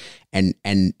that. And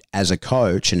as a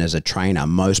coach and as a trainer,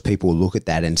 most people look at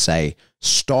that and say,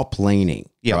 stop leaning,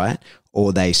 right?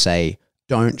 Or they say,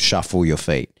 don't shuffle your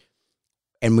feet.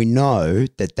 And we know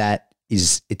that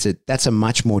that's a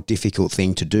much more difficult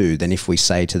thing to do than if we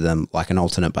say to them like an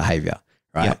alternate behavior.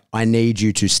 right? Yep. I need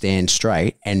you to stand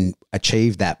straight and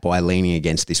achieve that by leaning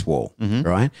against this wall,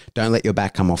 right? Don't let your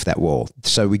back come off that wall.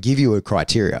 So we give you a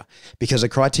criteria, because a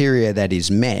criteria that is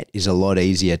met is a lot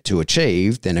easier to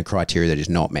achieve than a criteria that is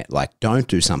not met. Like, don't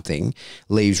do something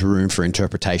leaves room for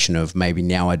interpretation of maybe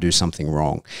now I do something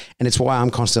wrong. And it's why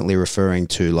I'm constantly referring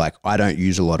to, like, I don't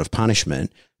use a lot of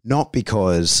punishment, not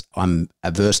because I'm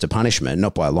averse to punishment,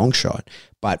 not by a long shot,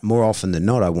 but more often than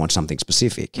not, I want something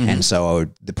specific. And so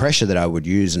the pressure that I would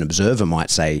use, an observer might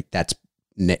say that's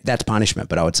punishment,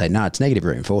 but I would say, no, it's negative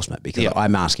reinforcement, because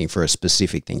I'm asking for a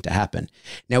specific thing to happen.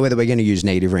 Now, whether we're going to use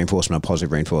negative reinforcement or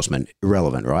positive reinforcement,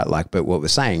 irrelevant, right? Like, but what we're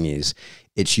saying is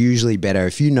it's usually better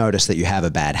if you notice that you have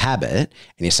a bad habit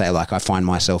and you say, like, I find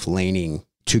myself leaning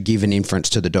to give an inference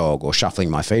to the dog or shuffling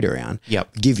my feet around,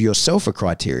 give yourself a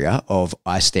criteria of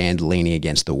I stand leaning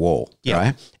against the wall,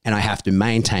 right? And I have to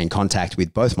maintain contact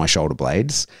with both my shoulder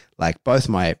blades. Like both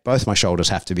my shoulders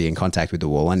have to be in contact with the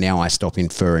wall. And now I stop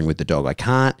inferring with the dog. I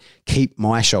can't keep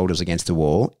my shoulders against the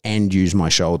wall and use my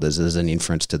shoulders as an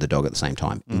inference to the dog at the same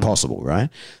time. Impossible, right?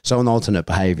 So an alternate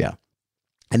behavior.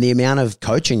 And the amount of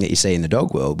coaching that you see in the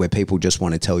dog world where people just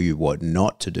want to tell you what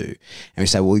not to do. And we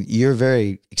say, well, you're a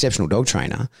very exceptional dog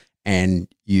trainer and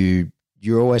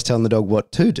you're always telling the dog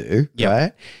what to do,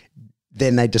 right?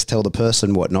 Then they just tell the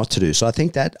person what not to do. So I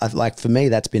think that, like, for me,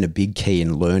 that's been a big key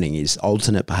in learning is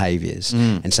alternate behaviors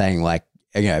and saying, like,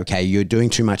 you know, okay, you're doing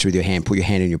too much with your hand, put your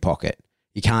hand in your pocket.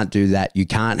 You can't do that. You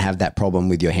can't have that problem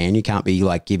with your hand. You can't be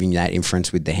like giving that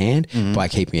inference with the hand by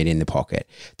keeping it in the pocket.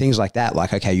 Things like that.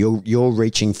 Like, okay, you're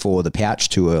reaching for the pouch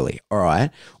too early. All right.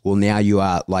 Well, now you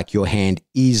are like, your hand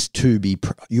is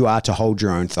you are to hold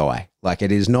your own thigh. Like,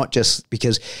 it is not just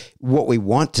because what we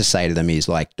want to say to them is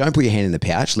like, don't put your hand in the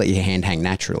pouch, let your hand hang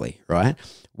naturally. Right.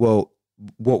 Well,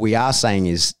 what we are saying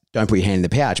is, don't put your hand in the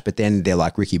pouch, but then they're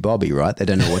like Ricky Bobby, right? They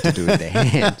don't know what to do with their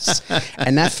hands.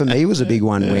 And that for me was a big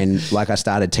one when, like, I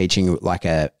started teaching like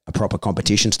a proper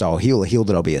competition style heel, a heel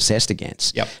that I'll be assessed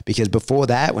against. Because before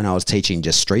that, when I was teaching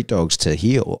just street dogs to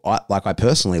heel, I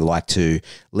personally like to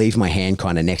leave my hand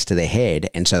kind of next to their head,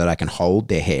 and so that I can hold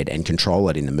their head and control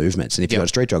it in the movements. And if you've got a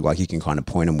street dog, like, you can kind of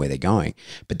point them where they're going,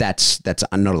 but that's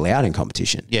not allowed in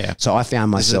competition. So I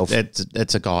found myself,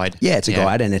 it's a guide. Yeah, it's a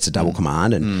guide, and it's a double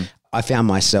command. And I found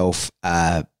myself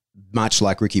much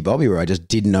like Ricky Bobby, where I just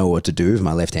didn't know what to do with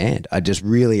my left hand. I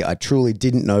truly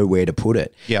didn't know where to put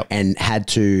it, and had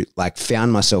to, like,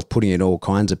 found myself putting it in all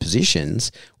kinds of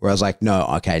positions where I was like, no,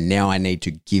 okay, now I need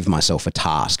to give myself a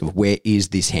task of where is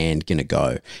this hand going to go?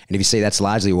 And if you see, that's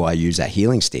largely why I use that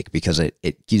healing stick, because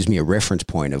it gives me a reference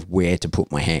point of where to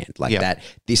put my hand. Like that,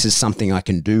 this is something I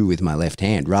can do with my left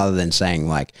hand, rather than saying,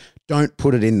 like, don't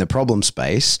put it in the problem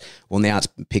space. Well, now it's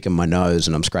picking my nose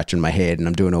and I'm scratching my head and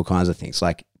I'm doing all kinds of things.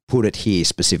 Like, put it here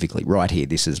specifically, right here.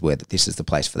 This is the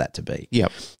place for that to be.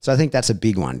 So I think that's a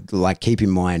big one. Like, keep in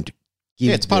mind.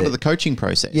 It's part of the coaching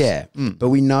process. But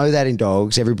we know that in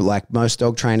dogs, most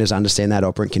dog trainers understand that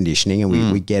operant conditioning,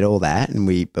 and we get all that,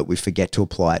 but we forget to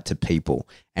apply it to people.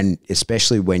 And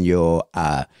especially when you're,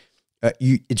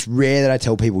 it's rare that I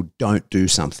tell people don't do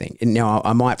something. And now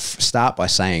I might start by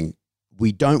saying,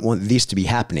 we don't want this to be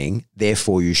happening,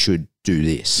 therefore you should do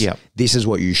this. This is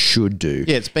what you should do.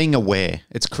 It's being aware.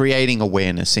 It's creating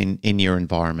awareness in your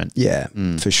environment.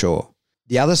 For sure.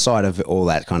 The other side of all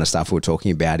that kind of stuff we're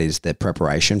talking about is the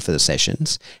preparation for the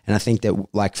sessions. And I think that,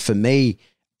 like, for me,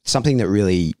 something that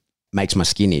really makes my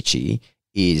skin itchy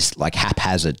is like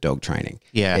haphazard dog training.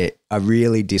 I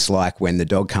really dislike when the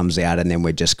dog comes out and then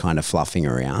we're just kind of fluffing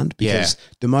around, because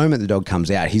the moment the dog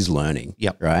comes out, he's learning.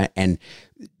 Right. And,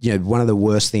 you know, one of the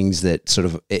worst things that sort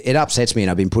of, it upsets me, and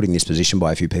I've been put in this position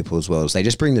by a few people as well, is they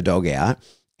just bring the dog out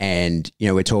and, you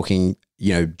know, we're talking,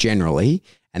 you know, generally,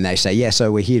 and they say,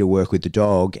 so we're here to work with the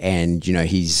dog, and, you know,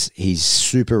 he's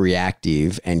super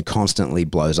reactive and constantly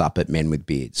blows up at men with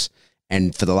beards.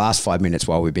 And for the last 5 minutes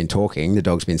while we've been talking, the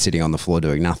dog's been sitting on the floor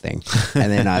doing nothing. And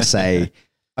then I say,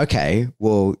 okay,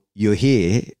 well, you're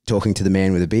here talking to the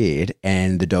man with a beard,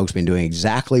 and the dog's been doing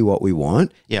exactly what we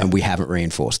want, and we haven't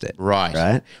reinforced it.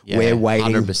 Right. Yeah, we're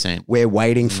waiting. 100%. We're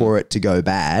waiting for it to go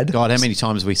bad. God, how many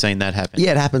times have we seen that happen?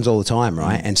 Yeah, it happens all the time,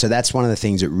 right? And so that's one of the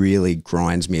things that really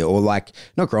grinds me, or like,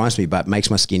 not grinds me, but makes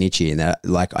my skin itchy. And that,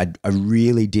 like, I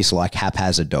really dislike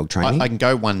haphazard dog training. I can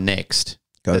go one next.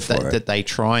 That they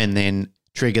try and then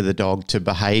trigger the dog to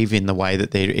behave in the way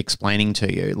that they're explaining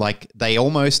to you. Like, they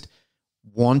almost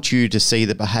want you to see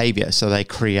the behavior, so they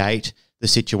create the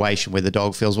situation where the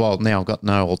dog feels, well, now I've got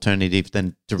no alternative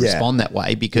than to respond that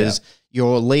way because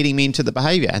you're leading me into the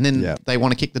behavior, and then they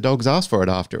want to kick the dog's ass for it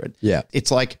after it. Yeah. It's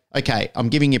like, okay, I'm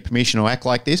giving you permission to act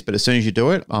like this, but as soon as you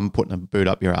do it, I'm putting a boot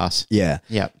up your ass. Yeah.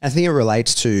 Yeah. I think it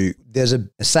relates to, there's a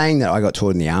saying that I got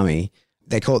taught in the army.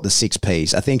 They call it the 6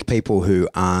 Ps. I think people who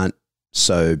aren't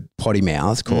so potty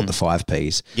mouthed call it the 5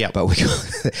 Ps. Yeah. But we call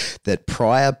that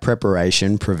prior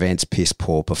preparation prevents piss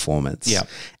poor performance. Yeah.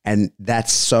 And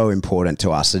that's so important to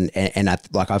us. And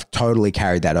I've totally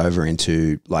carried that over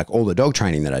into like all the dog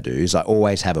training that I do is I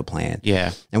always have a plan.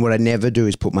 Yeah. And what I never do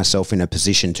is put myself in a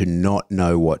position to not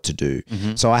know what to do.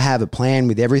 So I have a plan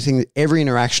with everything, every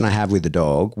interaction I have with the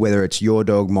dog, whether it's your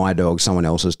dog, my dog, someone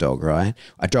else's dog, right?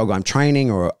 A dog I'm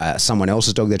training or someone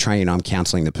else's dog they're training, I'm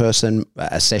counseling the person,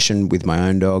 a session with my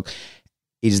own dog,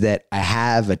 is that I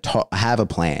have a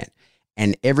plan.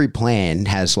 And every plan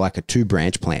has like a 2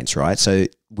 branch plans, right? So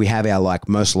we have our like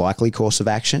most likely course of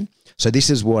action. So this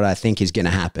is what I think is going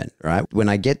to happen, right? When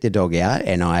I get the dog out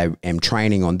and I am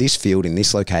training on this field in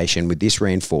this location with this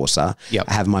reinforcer,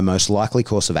 I have my most likely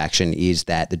course of action is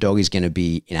that the dog is going to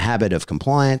be in a habit of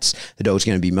compliance. The dog's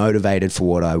going to be motivated for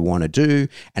what I want to do.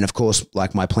 And of course,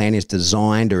 like my plan is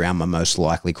designed around my most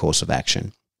likely course of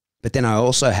action. But then I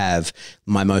also have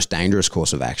my most dangerous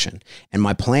course of action. And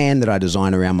my plan that I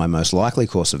design around my most likely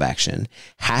course of action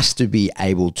has to be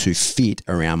able to fit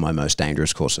around my most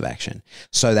dangerous course of action.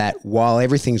 So that while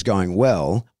everything's going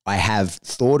well, I have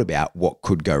thought about what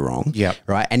could go wrong. Yeah.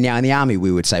 Right. And now in the army,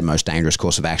 we would say most dangerous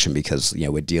course of action because,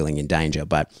 we're dealing in danger.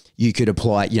 But you could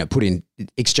apply, put in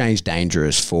exchange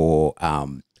dangerous for,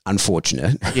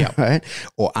 unfortunate, right?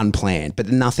 Or unplanned, but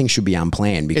nothing should be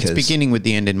unplanned because it's beginning with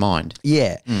the end in mind.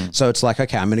 Yeah. So it's like,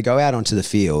 okay, I'm going to go out onto the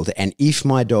field and if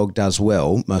my dog does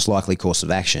well, most likely course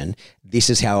of action, this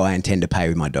is how I intend to pay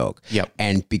with my dog. Yep.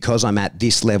 And because I'm at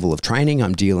this level of training,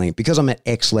 because I'm at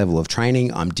X level of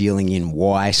training, I'm dealing in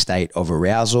Y state of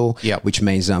arousal, which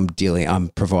means I'm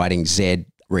providing Z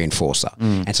reinforcer.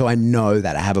 And so I know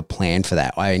that I have a plan for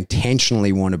that. I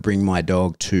intentionally want to bring my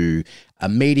dog to a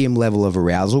medium level of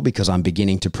arousal because I'm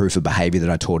beginning to proof a behavior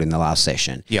that I taught in the last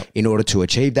session. Yep. In order to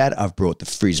achieve that, I've brought the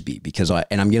frisbee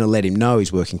and I'm going to let him know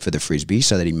he's working for the frisbee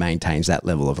so that he maintains that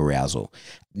level of arousal.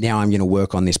 Now I'm going to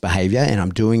work on this behavior and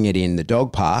I'm doing it in the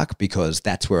dog park because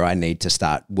that's where I need to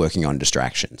start working on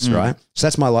distractions, right? So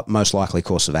that's my most likely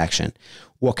course of action.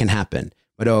 What can happen?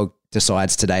 My dog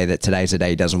decides today that today's the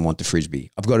day he doesn't want the frisbee.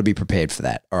 I've got to be prepared for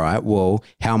that. All right, well,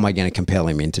 how am I going to compel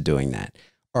him into doing that?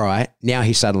 All right, now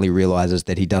he suddenly realizes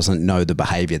that he doesn't know the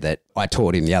behavior that I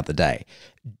taught him the other day.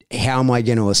 How am I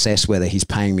going to assess whether he's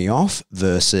paying me off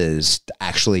versus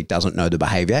actually doesn't know the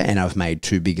behavior and I've made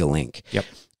too big a link? Yep.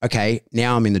 Okay,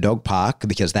 now I'm in the dog park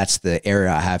because that's the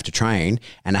area I have to train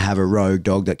and I have a rogue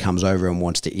dog that comes over and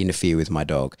wants to interfere with my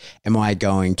dog. Am I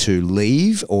going to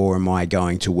leave or am I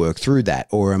going to work through that?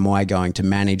 Or am I going to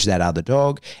manage that other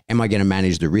dog? Am I going to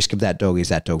manage the risk of that dog? Is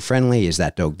that dog friendly? Is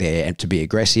that dog there to be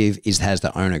aggressive? Has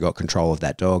the owner got control of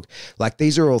that dog? Like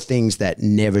these are all things that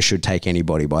never should take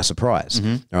anybody by surprise,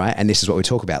 all right? And this is what we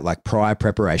talk about, like prior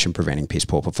preparation preventing piss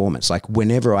poor performance. Like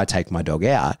whenever I take my dog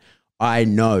out, I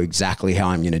know exactly how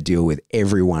I'm going to deal with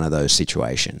every one of those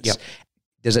situations. Yep.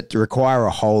 Does it require a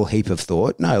whole heap of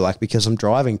thought? No, like because I'm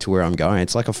driving to where I'm going,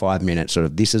 it's like a 5-minute sort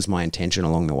of, this is my intention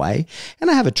along the way. And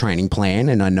I have a training plan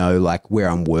and I know like where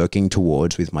I'm working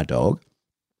towards with my dog.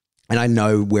 And I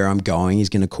know where I'm going is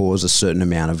going to cause a certain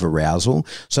amount of arousal.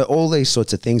 So all these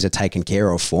sorts of things are taken care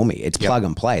of for me. It's plug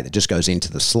and play that just goes into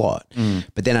the slot.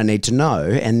 But then I need to know,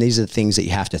 and these are the things that you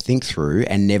have to think through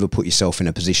and never put yourself in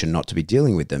a position not to be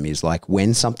dealing with them, is like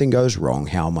when something goes wrong,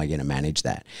 how am I going to manage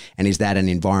that? And is that an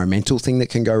environmental thing that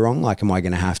can go wrong? Like, am I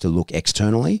going to have to look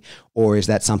externally? Or is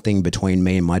that something between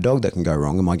me and my dog that can go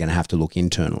wrong? Am I going to have to look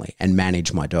internally and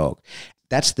manage my dog?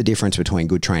 That's the difference between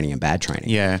good training and bad training.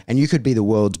 Yeah. And you could be the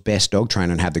world's best dog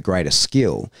trainer and have the greatest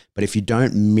skill, but if you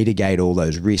don't mitigate all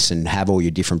those risks and have all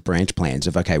your different branch plans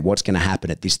of, okay, what's going to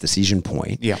happen at this decision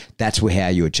point, that's how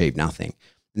you achieve nothing.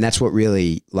 And that's what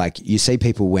really, like, you see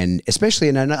people when, especially,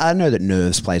 and I know that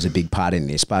nerves plays a big part in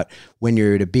this, but when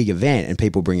you're at a big event and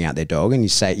people bring out their dog and you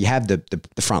say, you have the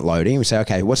front loading, and we say,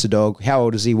 okay, what's the dog? How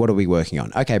old is he? What are we working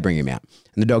on? Okay, bring him out.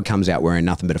 And the dog comes out wearing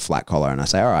nothing but a flat collar. And I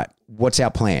say, all right, what's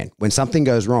our plan? When something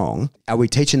goes wrong, are we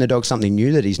teaching the dog something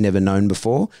new that he's never known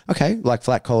before? Okay, like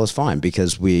flat collar's fine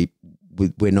because we're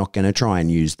not going to try and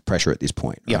use pressure at this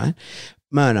point, right?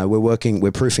 No,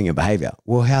 we're proofing a behavior.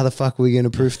 Well, how the fuck are we going to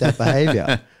proof that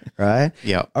behavior? Right?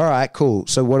 Yeah. All right, cool.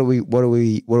 So what are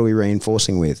we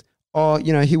reinforcing with? Oh,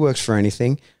 he works for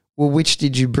anything. Well, which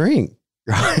did you bring?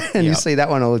 right? And you see that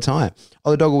one all the time.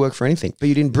 Oh, the dog will work for anything, but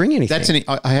you didn't bring anything.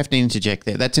 I have to interject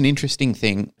there. That's an interesting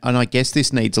thing, and I guess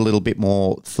this needs a little bit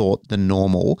more thought than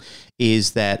normal,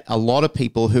 is that a lot of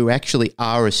people who actually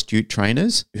are astute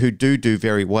trainers, who do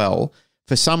very well,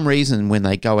 for some reason, when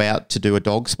they go out to do a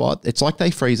dog spot, it's like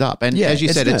they freeze up. And as you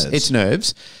said, it's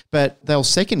nerves, but they'll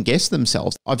second guess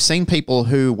themselves. I've seen people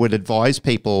who would advise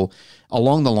people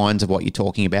along the lines of what you're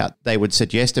talking about. They would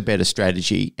suggest a better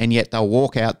strategy, and yet they'll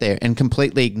walk out there and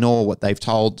completely ignore what they've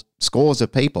told scores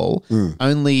of people,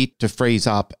 only to freeze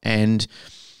up and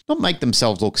not make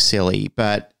themselves look silly.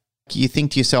 But you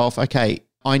think to yourself, okay,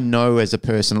 I know as a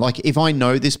person, like if I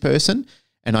know this person,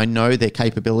 and I know their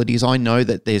capabilities, I know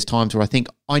that there's times where I think,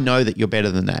 I know that you're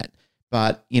better than that,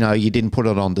 but you didn't put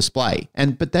it on display.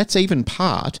 But that's even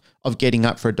part of getting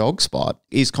up for a dog spot,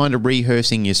 is kind of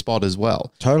rehearsing your spot as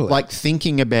well. Totally. Like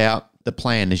thinking about the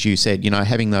plan, as you said,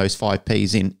 having those 5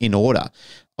 Ps in order.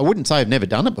 I wouldn't say I've never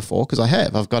done it before, because I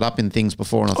have. I've got up in things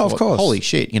before and I thought, holy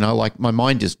shit, like my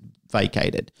mind just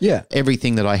vacated. Yeah.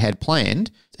 Everything that I had planned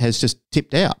has just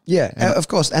tipped out. Yeah, of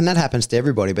course. And that happens to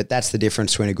everybody, but that's the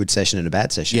difference between a good session and a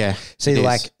bad session. Yeah. See,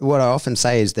 like what I often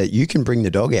say is that you can bring the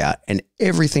dog out and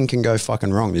everything can go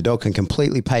fucking wrong. The dog can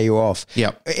completely pay you off.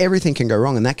 Yep. Everything can go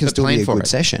wrong, and that can still be a good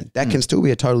session. That can still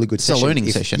be a totally good session. It's a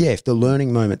learning session. Yeah, if the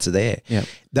learning moments are there. Yep.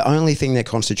 The only thing that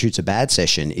constitutes a bad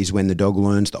session is when the dog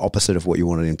learns the opposite of what you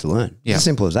wanted him to learn. It's as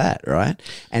simple as that, right?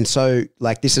 And so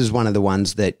like this is one of the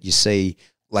ones that you see,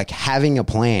 like having a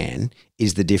plan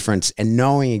is the difference, and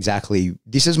knowing exactly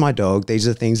this is my dog, these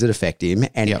are the things that affect him,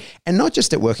 and not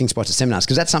just at working spots or seminars,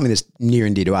 because that's something that's near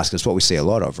and dear to us, because it's what we see a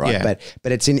lot of, right? Yeah.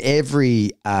 But it's in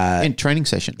every in training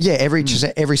sessions. Yeah,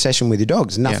 every session with your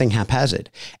dogs, nothing haphazard.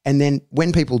 And then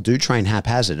when people do train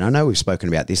haphazard, and I know we've spoken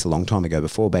about this a long time ago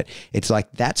before, but it's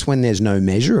like that's when there's no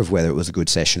measure of whether it was a good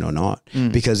session or not,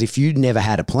 because if you never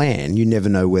had a plan, you never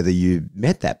know whether you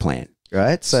met that plan.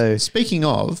 Right. So speaking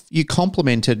of, you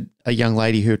complimented a young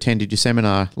lady who attended your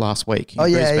seminar last week. Oh,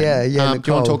 yeah. Do you want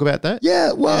to talk about that?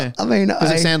 Yeah. Well, I mean, does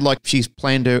it sound like she's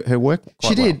planned her work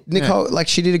quite well? Nicole, like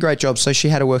she did a great job. So she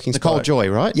had a working Nicole spot. Joy,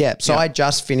 right? Yeah. So I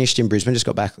just finished in Brisbane, just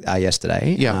got back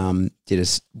yesterday. Yeah. Did a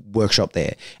workshop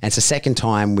there. And it's the second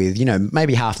time with,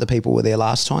 maybe half the people were there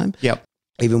last time. Yep.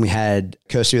 Even we had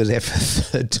Kirsty was there for the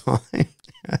third time.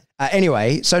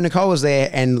 Anyway, so Nicole was there,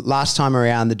 and last time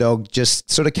around the dog just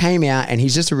sort of came out, and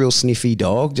he's just a real sniffy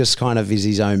dog, just kind of is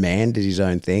his own man, did his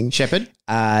own thing. Shepherd?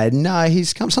 No,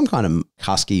 he's some kind of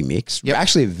husky mix. Yep.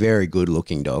 Actually a very good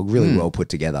looking dog, really well put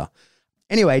together.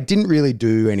 Anyway, didn't really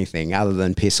do anything other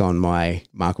than piss on my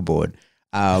marker board.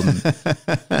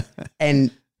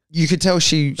 And you could tell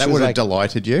she would have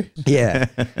delighted you. Yeah.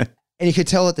 And you could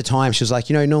tell at the time, she was like,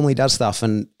 he normally does stuff,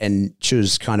 and she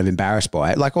was kind of embarrassed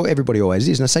by it, like everybody always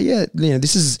is. And I say,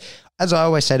 this is, as I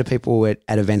always say to people at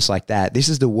events like that, this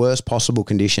is the worst possible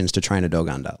conditions to train a dog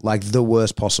under, like the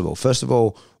worst possible. First of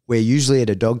all, we're usually at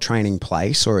a dog training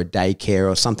place or a daycare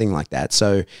or something like that.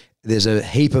 So there's a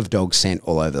heap of dog scent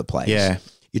all over the place. Yeah.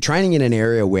 You're training in an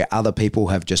area where other people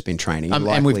have just been training.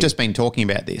 And we've just been talking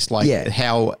about this,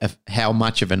 how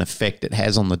much of an effect it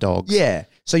has on the dogs. Yeah.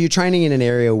 So you're training in an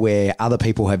area where other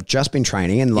people have just been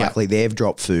training, and likely they've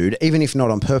dropped food, even if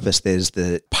not on purpose. There's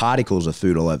the particles of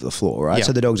food all over the floor, right? Yep.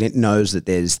 So the dog knows that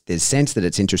there's sense that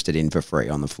it's interested in for free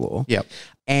on the floor. Yep.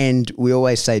 And we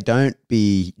always say, don't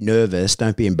be nervous,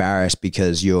 don't be embarrassed,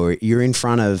 because you're in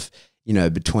front of,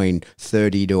 between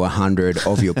 30 to 100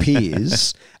 of your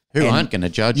peers. Who aren't going to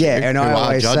judge you. Yeah, and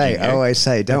I always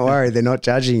say, don't worry, they're not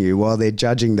judging you while they're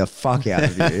judging the fuck out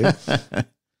of you.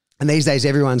 And these days,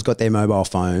 everyone's got their mobile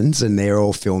phones and they're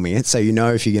all filming it. So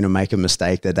if you're going to make a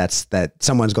mistake, that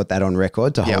someone's got that on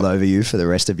record to hold over you for the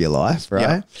rest of your life, right?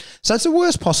 Yep. So it's the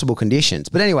worst possible conditions.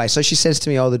 But anyway, so she says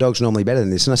to me, the dog's normally better than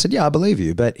this. And I said, yeah, I believe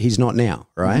you, but he's not now,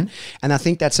 right? Mm-hmm. And I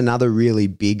think that's another really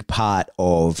big part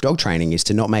of dog training, is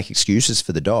to not make excuses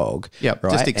for the dog. Yep,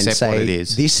 right? just accept and say, what it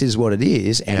is. This is what it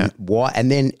is, and why,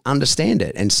 and then understand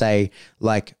it and say,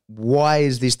 like, why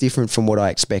is this different from what I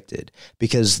expected?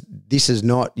 Because this is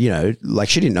not, like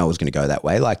she didn't know it was going to go that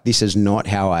way. Like, this is not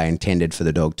how I intended for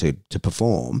the dog to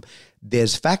perform.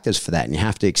 There's factors for that, and you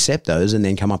have to accept those and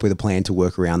then come up with a plan to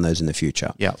work around those in the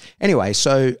future. Yeah. Anyway,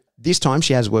 so this time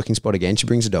she has a working spot again. She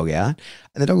brings the dog out,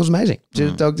 and the dog was amazing.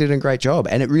 The dog did a great job,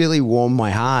 and it really warmed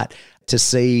my heart to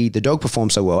see the dog perform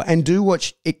so well and do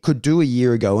what it could do a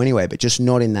year ago anyway, but just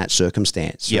not in that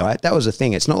circumstance, right? That was the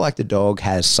thing. It's not like the dog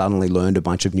has suddenly learned a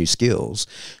bunch of new skills,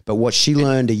 but what she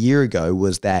learned a year ago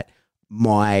was that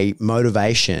my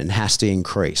motivation has to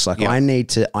increase. Like I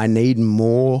need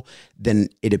more than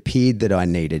it appeared that I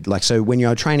needed. Like, so when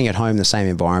you're training at home, the same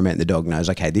environment, the dog knows,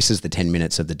 okay, this is the 10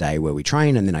 minutes of the day where we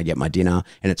train, and then I get my dinner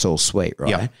and it's all sweet, right?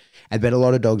 Yep. But a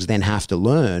lot of dogs then have to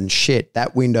learn,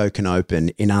 that window can open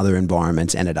in other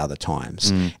environments and at other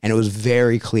times. And it was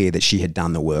very clear that she had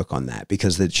done the work on that,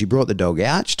 because she brought the dog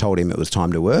out, she told him it was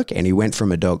time to work, and he went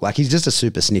from a dog, like he's just a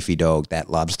super sniffy dog that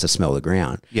loves to smell the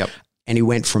ground. Yep. And he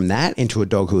went from that into a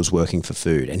dog who was working for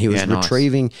food, and he was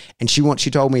retrieving. And she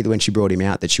told me that when she brought him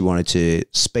out that she wanted to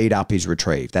speed up his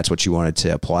retrieve. That's what she wanted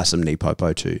to apply some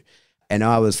Nipopo to. And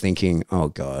I was thinking, oh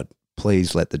God,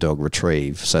 please let the dog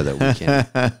retrieve so that we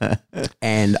can.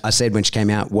 And I said, when she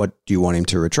came out, what do you want him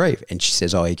to retrieve? And she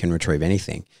says, oh, he can retrieve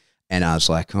anything. And I was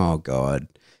like, oh God,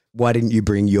 why didn't you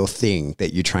bring your thing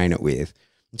that you train it with?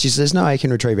 And she says, no, he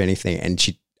can retrieve anything. And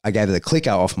I gave her the clicker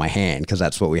off my hand because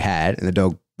that's what we had. And the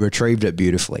dog retrieved it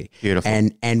beautifully. Beautiful.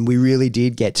 And we really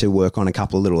did get to work on a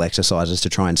couple of little exercises to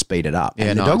try and speed it up.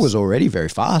 And the dog was already very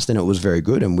fast and it was very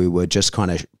good. And we were just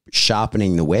kind of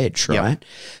sharpening the wedge, right? Yep.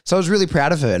 So I was really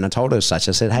proud of her, and I told her as such.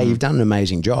 I said, hey, you've done an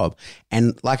amazing job.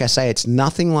 And like I say, it's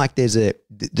nothing like the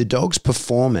dog's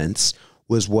performance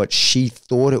was what she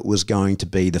thought it was going to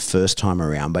be the first time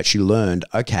around, but she learned,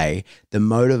 okay, the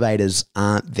motivators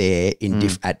aren't there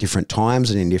at different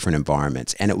times and in different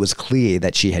environments. And it was clear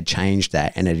that she had changed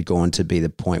that, and it had gone to be the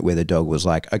point where the dog was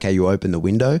like, okay, you open the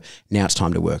window, now it's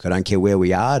time to work. I don't care where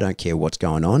we are. I don't care what's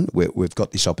going on. We've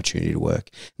got this opportunity to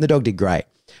work. And the dog did great.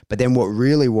 But then what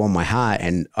really warmed my heart,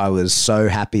 and I was so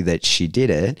happy that she did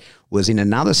it, was in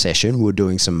another session, we were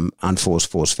doing some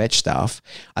unforced force fetch stuff.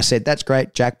 I said, that's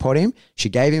great, jackpot him. She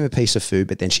gave him a piece of food,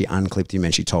 but then she unclipped him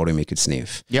and she told him he could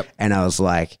sniff. Yep. And I was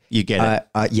like, you get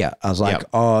it. Yeah. I was like,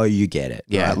 oh, you get it.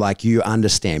 Yeah. Right? Like, you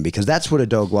understand, because that's what a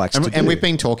dog likes to do. And we've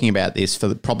been talking about this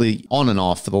for probably on and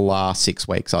off for the last 6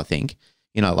 weeks, I think.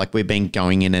 You know, like we've been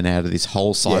going in and out of this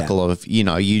whole cycle of, you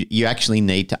know, you actually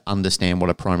need to understand what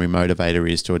a primary motivator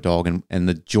is to a dog and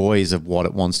the joys of what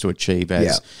it wants to achieve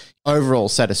as overall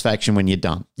satisfaction when you're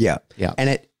done. Yeah. Yeah.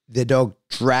 And the dog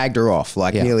dragged her off,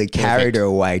 like nearly carried her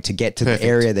away to get to the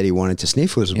area that he wanted to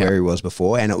sniff, was where he was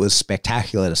before. And it was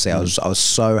spectacular to see. I was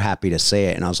so happy to see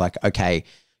it. And I was like, okay,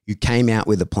 you came out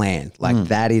with a plan. Like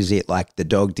that is it. Like the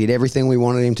dog did everything we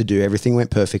wanted him to do. Everything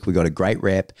went perfect. We got a great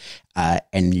rep,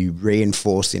 and you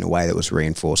reinforced in a way that was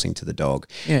reinforcing to the dog.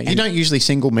 Yeah, you don't usually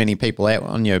single many people out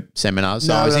on your seminars.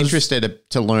 So I was interested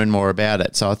to learn more about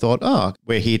it. So I thought, oh,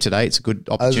 we're here today. It's a good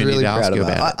opportunity to ask you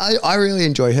about it. I really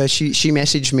enjoy her. She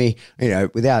messaged me, you know,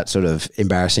 without sort of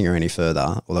embarrassing her any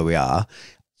further, although we are.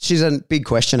 She's a big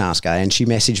question asker, and she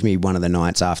messaged me one of the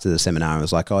nights after the seminar and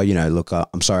was like, oh, you know, look,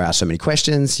 I'm sorry I asked so many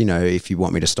questions. You know, if you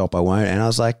want me to stop, I won't. And I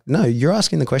was like, no, you're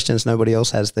asking the questions nobody else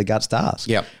has the guts to ask.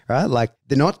 Yep. Right? Like,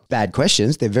 they're not bad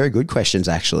questions. They're very good questions,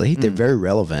 actually. They're very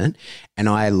relevant. And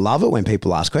I love it when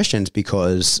people ask questions,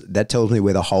 because that tells me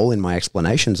where the hole in my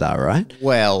explanations are, right?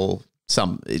 Well,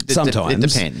 sometimes it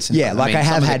depends. Yeah, like I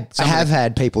have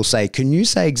had people say, "Can you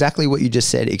say exactly what you just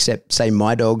said, except say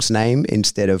my dog's name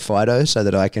instead of Fido, so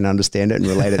that I can understand it and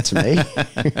relate it to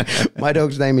me?" My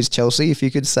dog's name is Chelsea. If you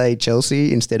could say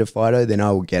Chelsea instead of Fido, then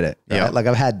I will get it. Right? Yep. Like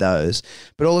I've had those,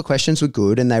 but all the questions were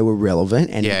good and they were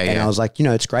relevant. And I was like, you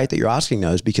know, it's great that you're asking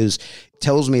those, because it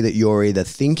tells me that you're either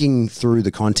thinking through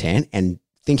the content and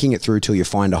thinking it through till you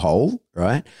find a hole,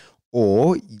 right?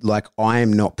 Or like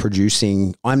I'm not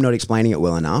explaining it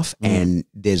well enough, and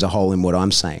there's a hole in what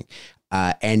I'm saying.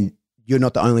 And you're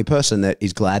not the only person that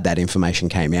is glad that information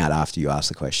came out after you asked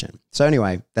the question. So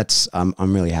anyway, I'm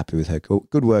really happy with her.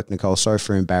 Good work, Nicole. Sorry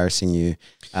for embarrassing you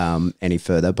any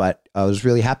further, but I was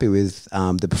really happy with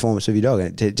the performance of your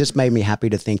dog. It just made me happy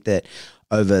to think that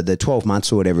over the 12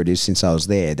 months or whatever it is since I was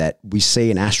there, that we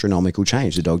see an astronomical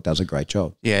change. The dog does a great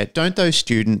job. Yeah. Don't those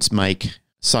students make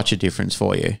such a difference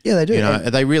for you? Yeah, they do. You know,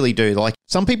 they really do. Like,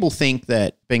 some people think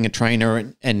that being a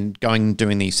trainer and going and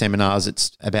doing these seminars,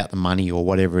 it's about the money or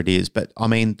whatever it is. But I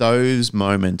mean, those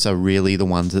moments are really the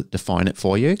ones that define it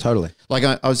for you. Totally. Like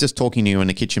I was just talking to you in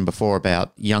the kitchen before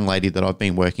about a young lady that I've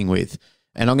been working with,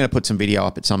 and I'm going to put some video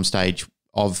up at some stage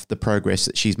of the progress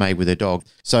that she's made with her dog.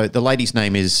 So the lady's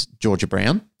name is Georgia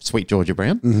Brown, Sweet Georgia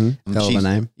Brown. Mm-hmm. Hell of a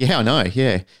name. Yeah, I know.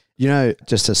 Yeah. You know,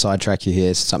 just to sidetrack you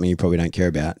here, something you probably don't care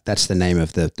about. That's the name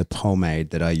of the pomade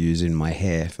that I use in my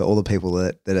hair for all the people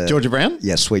that are Georgia Brown?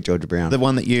 Yeah, Sweet Georgia Brown. The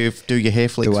one that you do your hair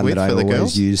flicks with for the girls? The one that I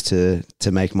always use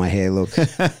to make my hair look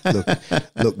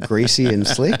greasy and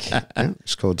slick. Yeah,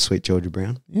 it's called Sweet Georgia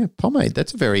Brown. Yeah, pomade.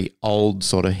 That's a very old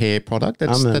sort of hair product.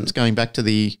 That's going back to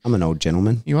the... I'm an old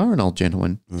gentleman. You are an old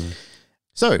gentleman.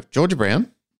 So, Georgia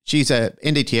Brown, she's a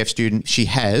NDTF student. She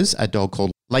has a dog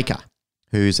called Laker,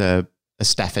 who's a a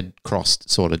Stafford crossed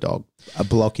sort of dog. A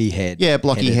blocky head. Yeah,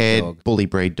 blocky head, dog. bully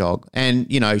breed dog. And,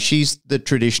 you know, she's the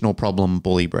traditional problem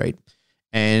bully breed.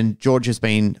 And George has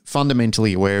been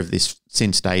fundamentally aware of this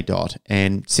since day dot.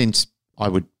 And since I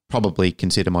would probably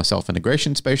consider myself an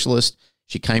aggression specialist,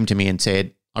 she came to me and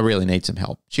said, I really need some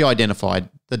help. She identified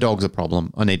the dog's a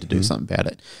problem. I need to do something about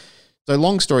it. So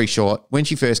long story short, when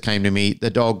she first came to me, the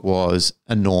dog was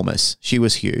enormous. She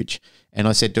was huge. And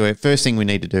I said to her, first thing we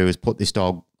need to do is put this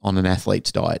dog on an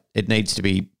athlete's diet. It needs to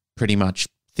be pretty much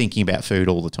thinking about food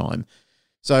all the time.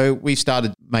 So we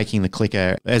started making the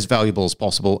clicker as valuable as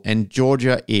possible. And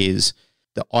Georgia is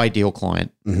the ideal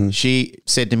client. She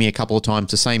said to me a couple of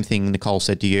times the same thing Nicole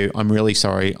said to you, I'm really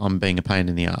sorry, I'm being a pain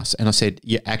in the ass. And I said,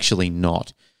 you're actually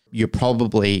not. You're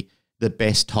probably the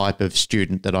best type of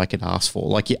student that I could ask for.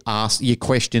 Like your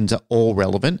questions are all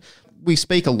relevant. We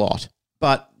speak a lot,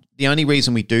 but the only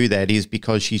reason we do that is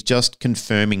because she's just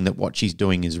confirming that what she's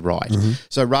doing is right.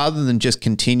 So rather than just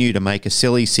continue to make a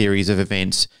silly series of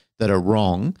events that are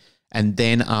wrong and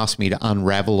then ask me to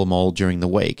unravel them all during the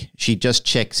week, she just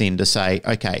checks in to say,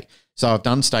 okay, so I've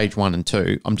done stage 1 and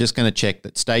 2. I'm just going to check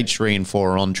that stage 3 and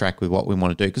 4 are on track with what we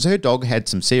want to do, because her dog had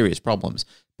some serious problems,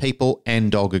 people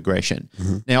and dog aggression.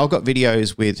 Now, I've got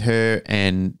videos with her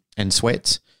and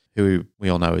Sweats, who we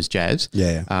all know as Jazz.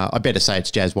 Yeah. I better say it's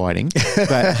Jazz Whiting,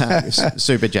 but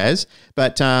Super Jazz.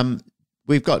 But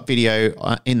we've got video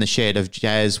in the shed of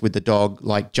Jazz with the dog,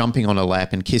 like jumping on her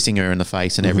lap and kissing her in the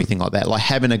face and everything like that, like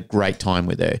having a great time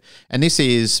with her. And this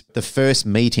is the first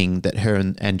meeting that her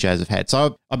and Jazz have had.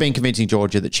 So I've been convincing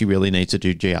Georgia that she really needs to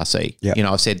do GRC. Yep. You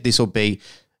know, I've said this will be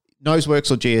Noseworks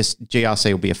or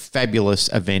GRC will be a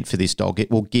fabulous event for this dog.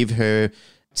 It will give her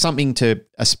something to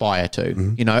aspire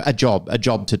to, you know, a job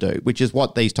to do, which is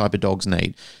what these type of dogs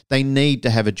need. They need to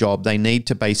have a job. They need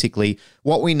to basically,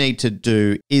 what we need to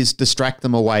do is distract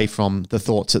them away from the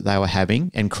thoughts that they were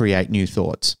having and create new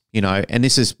thoughts, you know, and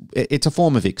it's a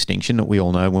form of extinction that we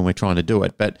all know when we're trying to do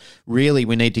it. But really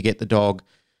we need to get the dog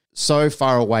so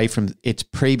far away from its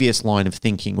previous line of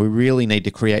thinking. We really need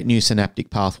to create new synaptic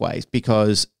pathways,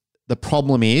 because the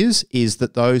problem is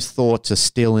that those thoughts are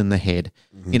still in the head.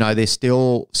 You know, they're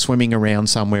still swimming around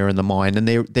somewhere in the mind, and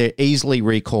they're easily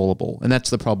recallable. And that's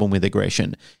the problem with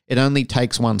aggression. It only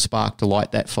takes one spark to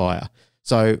light that fire.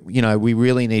 So, you know, we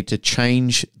really need to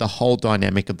change the whole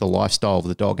dynamic of the lifestyle of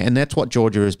the dog. And that's what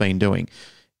Georgia has been doing.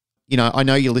 You know, I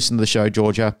know you listen to the show,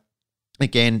 Georgia.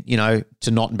 Again, you know,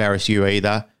 to not embarrass you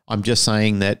either, I'm just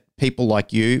saying that people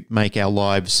like you make our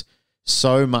lives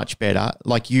so much better.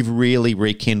 Like, you've really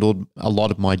rekindled a lot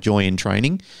of my joy in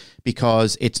training,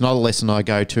 because it's not a lesson I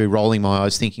go to rolling my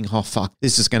eyes thinking, oh, fuck,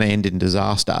 this is going to end in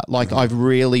disaster. Like, I've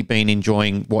really been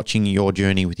enjoying watching your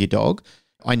journey with your dog.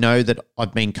 I know that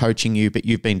I've been coaching you, but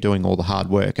you've been doing all the hard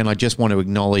work. And I just want to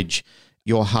acknowledge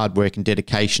your hard work and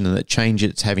dedication and the change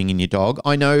it's having in your dog.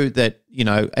 I know that, you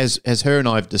know, as her and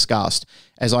I have discussed,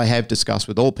 as I have discussed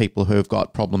with all people who have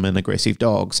got problem and aggressive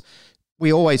dogs,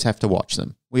 we always have to watch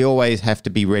them. We always have to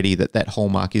be ready that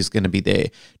hallmark is going to be there.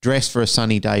 Dress for a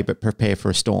sunny day, but prepare for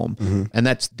a storm. And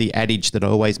that's the adage that I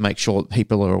always make sure that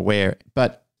people are aware.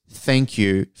 But thank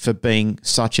you for being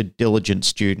such a diligent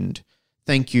student.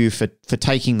 Thank you for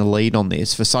taking the lead on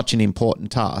this for such an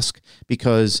important task,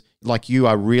 because like, you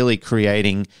are really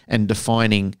creating and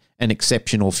defining an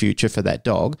exceptional future for that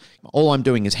dog. All I'm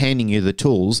doing is handing you the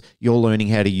tools. You're learning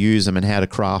how to use them and how to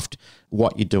craft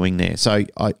what you're doing there. So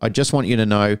I just want you to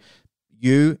know,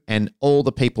 you and all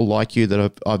the people like you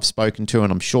that I've spoken to,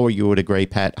 and I'm sure you would agree,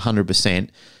 Pat, 100%,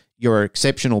 you're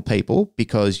exceptional people,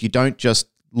 because you don't just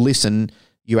listen,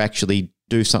 you actually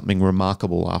do something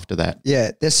remarkable after that.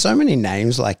 Yeah, there's so many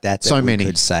names like that so we many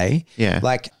could say. Yeah.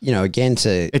 Like, you know, again,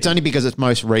 it's only because it's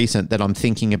most recent that I'm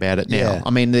thinking about it now. Yeah.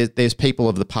 I mean, there's people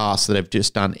of the past that have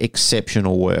just done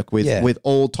exceptional work with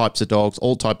all types of dogs,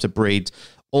 all types of breeds,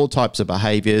 all types of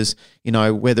behaviors, you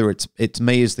know, whether it's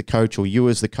me as the coach or you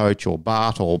as the coach or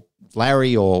Bart or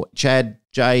Larry or Chad,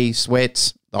 Jay,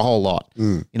 Sweats, the whole lot.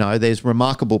 You know, there's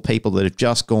remarkable people that have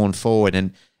just gone forward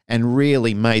and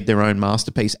really made their own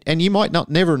masterpiece. And you might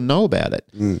never know about it.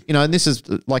 You know, and this is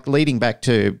like getting back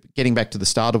to the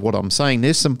start of what I'm saying.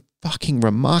 There's some fucking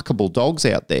remarkable dogs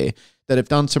out there that have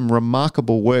done some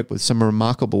remarkable work with some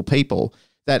remarkable people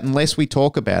that, unless we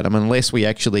talk about them, unless we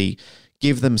actually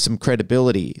give them some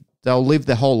credibility, they'll live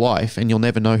their whole life and you'll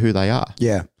never know who they are.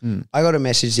 Yeah. I got a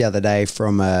message the other day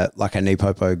from a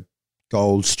Nipopo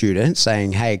Gold student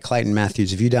saying, hey, Clayton Matthews,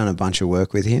 have you done a bunch of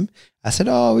work with him? I said,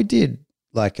 oh, we did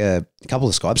like a couple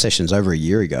of Skype sessions over a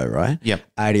year ago, right? Yep.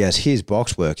 And he goes, his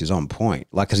box work is on point.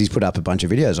 Like, because he's put up a bunch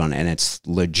of videos on it and it's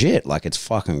legit. Like, it's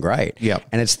fucking great. Yep.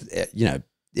 And it's, you know,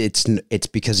 it's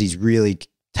because he's really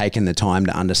taken the time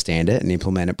to understand it and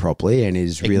implement it properly and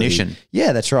is really Ignition.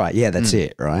 Yeah, that's right. Yeah, that's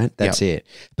it, right? That's it.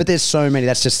 But there's so many,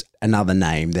 that's just another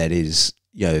name that is,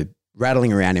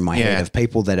 rattling around in my head of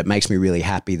people that it makes me really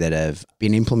happy that have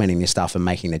been implementing this stuff and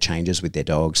making the changes with their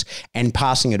dogs and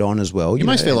passing it on as well. You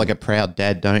must feel like a proud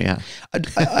dad, don't you?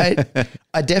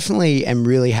 I definitely am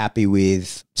really happy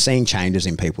with seeing changes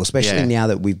in people, especially now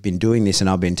that we've been doing this and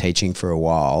I've been teaching for a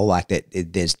while, like that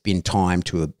there's been time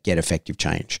to get effective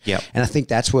change. Yep. And I think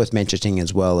that's worth mentioning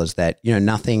as well, is that,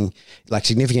 nothing like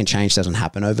significant change doesn't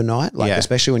happen overnight, like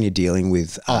especially when you're dealing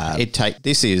with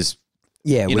this is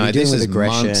when you're dealing with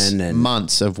aggression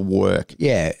months of work.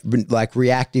 Yeah, like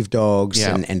reactive dogs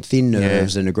and thin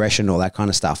nerves and aggression, all that kind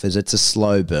of stuff. It's a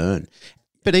slow burn.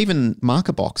 But even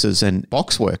marker boxes and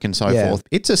box work and so forth,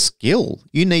 it's a skill.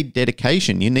 You need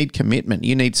dedication. You need commitment.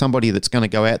 You need somebody that's going to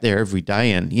go out there every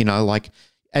day and, like,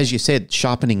 as you said,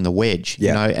 sharpening the wedge,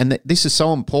 and this is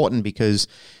so important because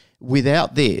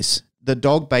without this, the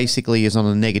dog basically is on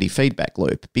a negative feedback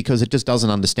loop because it just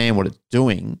doesn't understand what it's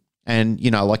doing. And,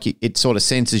 it sort of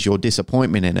senses your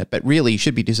disappointment in it, but really you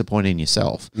should be disappointed in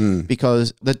yourself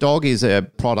because the dog is a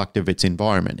product of its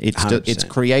environment. It's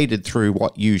created through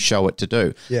what you show it to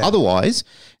do. Yeah. Otherwise,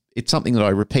 it's something that I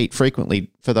repeat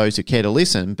frequently for those who care to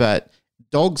listen, but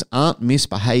dogs aren't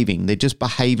misbehaving. They're just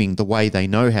behaving the way they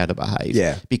know how to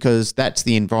behave because that's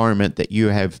the environment that you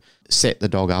have set the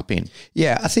dog up in.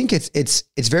 Yeah, I think it's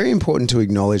very important to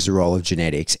acknowledge the role of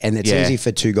genetics, and it's easy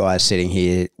for two guys sitting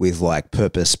here with like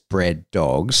purpose-bred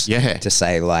dogs to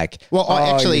say like, I'm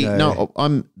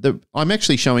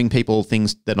actually showing people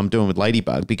things that I'm doing with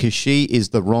Ladybug because she is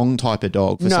the wrong type of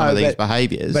dog for some of these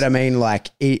behaviors. But I mean, like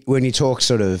when you talk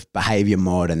sort of behavior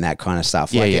mod and that kind of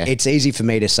stuff, it's easy for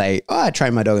me to say, I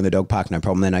train my dog in the dog park, no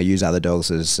problem. Then I use other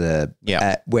dogs as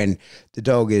when the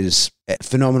dog is a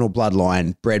phenomenal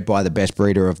bloodline, bred by the best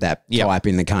breeder of that type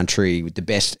in the country with the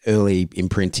best early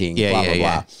imprinting,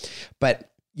 blah. But,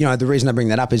 the reason I bring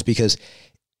that up is because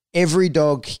every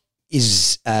dog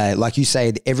is, like you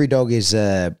say, every dog is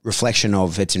a reflection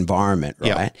of its environment, right?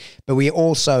 Yep. But we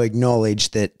also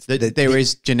acknowledge that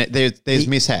there's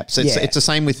mishaps. It's the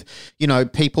same with,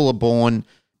 people are born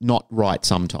not right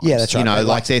sometimes. Yeah, that's right.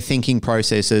 Like their thinking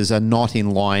processes are not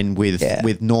in line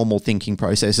with normal thinking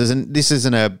processes. And this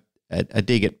isn't a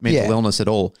dig at mental illness at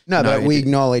all. No, but we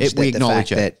acknowledge the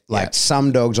fact that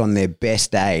some dogs on their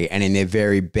best day and in their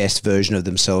very best version of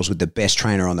themselves with the best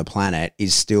trainer on the planet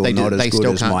is still not as good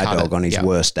as my dog on his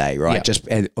worst day, right? Yep. Just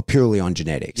purely on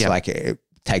genetics. Yep. Like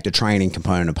take the training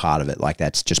component part of it. Like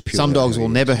that's just pure. Some dogs will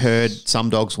never herd.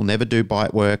 Some dogs will never do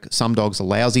bite work. Some dogs are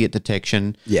lousy at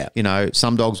detection. Yeah.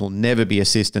 Some dogs will never be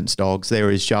assistance dogs.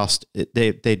 They're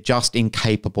just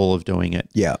incapable of doing it.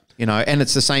 Yeah. And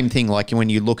it's the same thing like when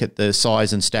you look at the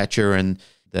size and stature and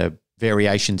the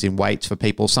variations in weights for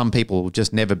people. Some people will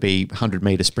just never be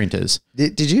 100-meter sprinters. Do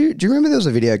you remember there was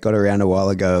a video that got around a while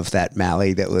ago of that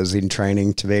Mallee that was in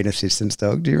training to be an assistance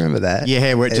dog? Do you remember that?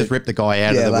 Yeah, where it just ripped the guy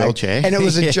out of the wheelchair. And it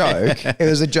was a joke. It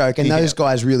was a joke. And those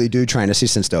guys really do train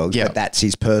assistance dogs, but that's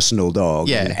his personal dog.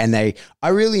 Yeah. And I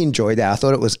really enjoyed that. I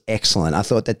thought it was excellent. I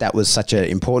thought that was such an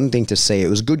important thing to see. It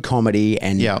was good comedy,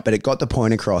 but it got the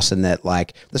point across, and that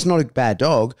like that's not a bad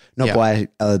dog,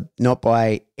 not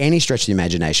by any stretch of the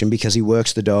imagination, because he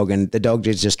works the dog and the dog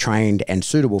is just trained and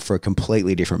suitable for a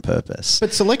completely different purpose.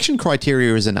 But selection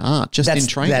criteria is an art in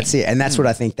training. That's it. And that's what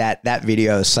I think that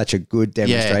video is such a good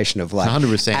demonstration of, like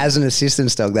 100%. As an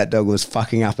assistance dog, that dog was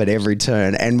fucking up at every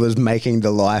turn and was making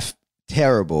the life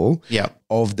terrible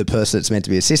of the person it's meant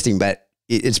to be assisting. But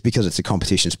it's because it's a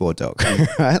competition sport dog,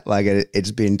 right? Like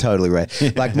it's been totally rare.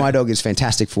 Like my dog is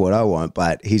fantastic for what I want,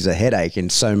 but he's a headache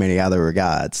in so many other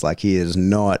regards. Like he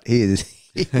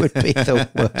would be the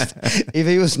worst if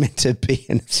he was meant to be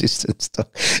an assistance dog.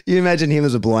 You imagine him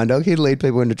as a blind dog, he'd lead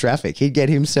people into traffic. He'd get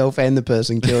himself and the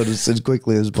person killed as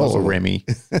quickly as possible. Poor Remy.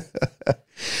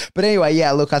 But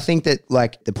anyway, look, I think that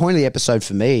like the point of the episode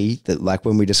for me, that like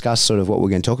when we discuss sort of what we're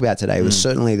going to talk about today, was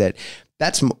certainly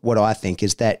that's what I think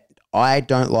is that I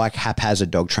don't like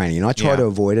haphazard dog training, and I try to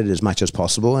avoid it as much as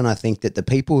possible. And I think that the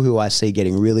people who I see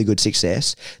getting really good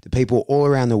success, the people all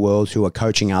around the world who are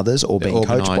coaching others or being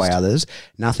coached by others,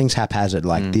 nothing's haphazard.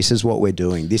 Like this is what we're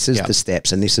doing. This is the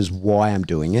steps, and this is why I'm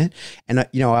doing it. And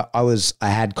I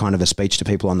had kind of a speech to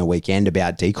people on the weekend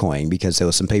about decoying, because there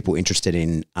were some people interested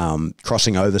in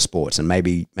crossing over sports and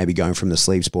maybe going from the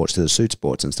sleeve sports to the suit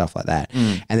sports and stuff like that.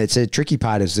 And it's a tricky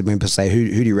part is when people say, who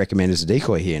do you recommend as a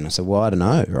decoy here? And I said, well, I don't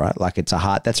know, right? Like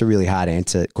that's a really hard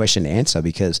question to answer,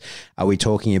 because are we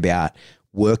talking about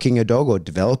working a dog or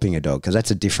developing a dog? Because that's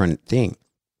a different thing.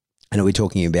 And are we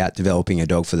talking about developing a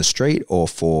dog for the street or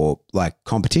for like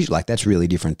competition? Like that's a really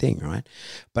different thing, right?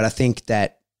 But I think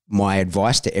that my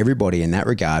advice to everybody in that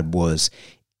regard was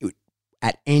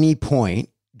at any point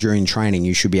during training,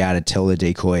 you should be able to tell the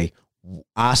decoy,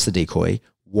 ask the decoy,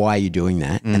 why are you doing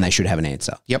that? And they should have an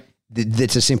answer. Yep.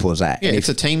 It's as simple as that. Yeah, it's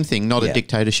a team thing, not a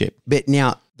dictatorship. But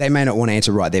now they may not want to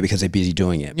answer right there because they're busy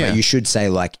doing it. But you should say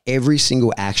like every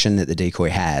single action that the decoy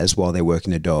has while they're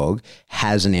working the dog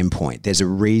has an endpoint. There's a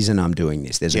reason I'm doing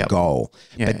this. There's a goal.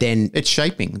 Yeah. But then it's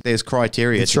shaping. There's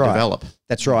criteria to develop.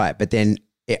 That's right. But then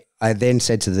I then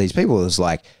said to these people, it was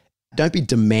like, don't be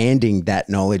demanding that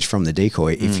knowledge from the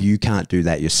decoy if you can't do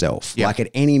that yourself. Yep. Like at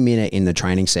any minute in the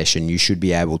training session, you should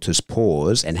be able to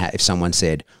pause and if someone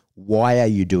said, why are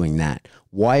you doing that?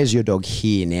 Why is your dog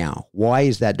here now? Why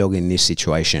is that dog in this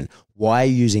situation? Why are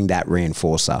you using that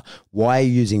reinforcer? Why are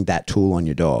you using that tool on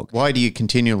your dog? Why do you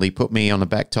continually put me on a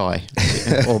back tie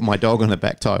or my dog on a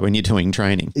back tie when you're doing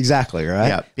training? Exactly, right?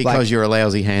 Yeah, because you're a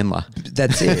lousy handler.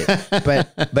 That's it.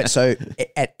 But so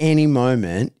at any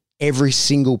moment, every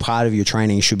single part of your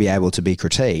training should be able to be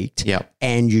critiqued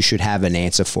and you should have an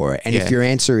answer for it. And if your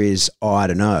answer is, oh, I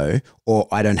don't know, or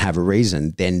I don't have a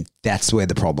reason, then that's where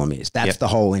the problem is. That's the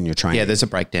hole in your training. Yeah, there's a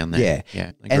breakdown there.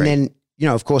 Yeah. And then, you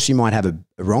know, of course you might have a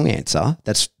wrong answer.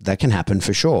 That can happen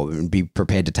for sure. And be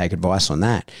prepared to take advice on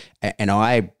that. And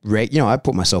I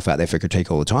put myself out there for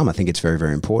critique all the time. I think it's very,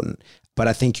 very important. But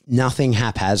I think nothing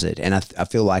haphazard. And I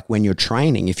feel like when you're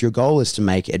training, if your goal is to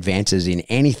make advances in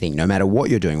anything, no matter what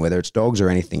you're doing, whether it's dogs or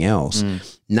anything else,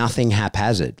 nothing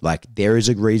haphazard. Like there is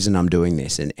a reason I'm doing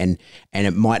this and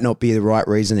it might not be the right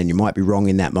reason and you might be wrong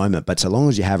in that moment. But so long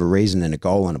as you have a reason and a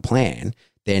goal and a plan,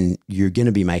 then you're going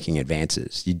to be making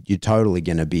advances. You're totally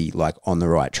going to be like on the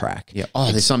right track. Yeah.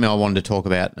 Oh, there's something I wanted to talk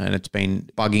about and it's been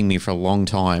bugging me for a long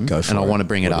time. I want to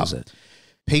bring it up.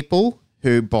 People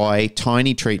who buy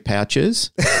tiny treat pouches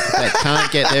that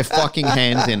can't get their fucking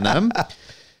hands in them.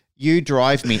 You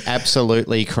drive me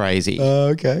absolutely crazy.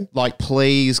 Okay. Like,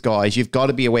 please, guys, you've got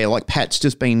to be aware. Like, Pat's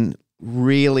just been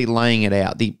really laying it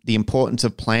out, the importance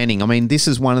of planning. I mean, this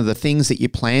is one of the things that you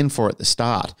plan for at the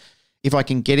start. If I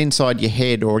can get inside your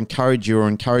head or encourage you or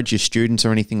encourage your students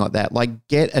or anything like that, like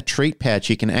get a treat pouch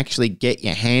you can actually get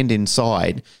your hand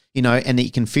inside, you know, and that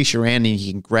you can fish around and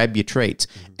you can grab your treats.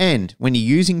 And when you're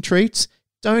using treats,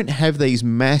 don't have these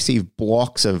massive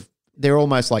blocks of, they're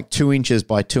almost like 2 inches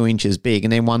by 2 inches big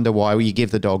and then wonder why you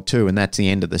give the dog 2 and that's the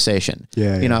end of the session.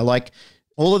 You know, like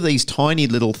all of these tiny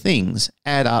little things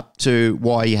add up to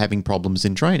why you're having problems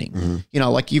in training. You know,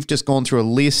 like you've just gone through a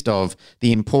list of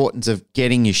the importance of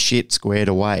getting your shit squared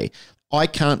away. I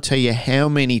can't tell you how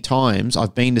many times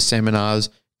I've been to seminars,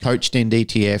 coached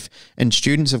NDTF, and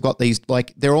students have got these,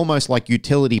 like, they're almost like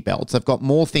utility belts. They've got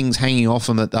more things hanging off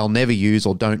them that they'll never use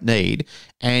or don't need.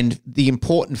 And the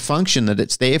important function that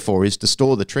it's there for is to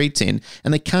store the treats in,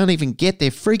 and they can't even get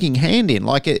their frigging hand in.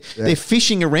 Like, they're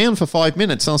fishing around for 5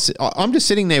 minutes. I'm just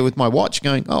sitting there with my watch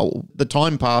going, oh, the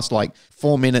time passed like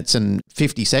 4 minutes and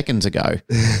 50 seconds ago.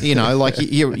 You know, like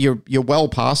you're well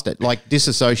past it. Like,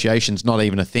 disassociation's not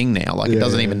even a thing now. Like, it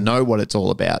doesn't even know what it's all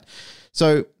about.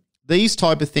 So these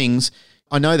type of things,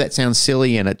 I know that sounds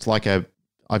silly and it's like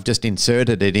I've just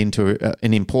inserted it into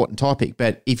an important topic,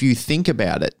 but if you think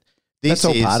about it, that's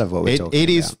all part of what we're talking about. It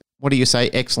is, what do you say?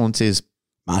 Excellence is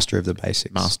mastery of the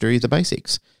basics. Mastery of the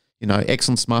basics. You know,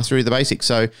 excellence, mastery of the basics.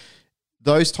 So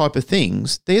those type of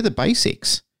things, they're the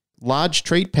basics. Large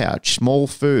treat pouch, small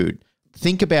food.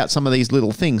 Think about some of these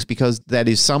little things because that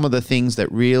is some of the things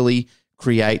that really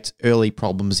create early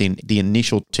problems in the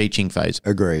initial teaching phase.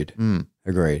 Agreed.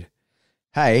 Agreed.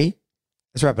 Hey,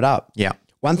 let's wrap it up. Yeah.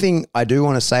 One thing I do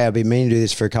want to say, I've been meaning to do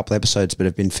this for a couple of episodes, but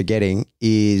I've been forgetting,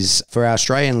 is for our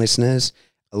Australian listeners,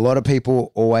 a lot of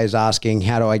people always asking,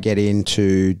 how do I get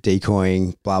into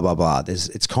decoying, blah, blah, blah.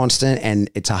 It's constant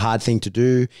and it's a hard thing to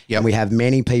do. Yep. And we have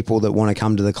many people that want to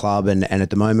come to the club and at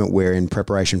the moment we're in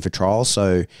preparation for trials.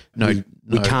 So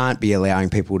we can't be allowing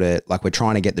people to, like, we're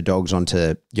trying to get the dogs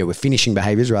onto, we're finishing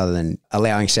behaviors rather than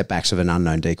allowing setbacks of an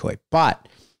unknown decoy. But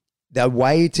the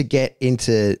way to get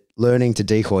into learning to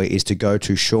decoy is to go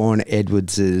to Sean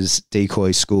Edwards's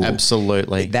decoy school.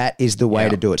 Absolutely. That is the way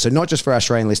to do it. So not just for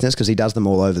Australian listeners, because he does them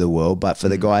all over the world, but for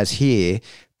the guys here,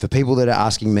 for people that are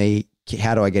asking me,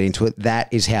 how do I get into it?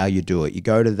 That is how you do it. You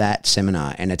go to that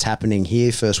seminar and it's happening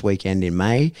here first weekend in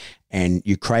May and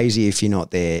you're crazy if you're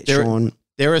not there. Sean.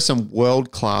 There are some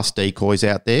world-class decoys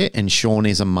out there and Sean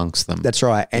is amongst them. That's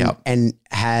right. And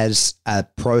has a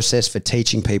process for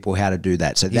teaching people how to do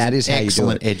that. So that is how you do it.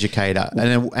 Excellent educator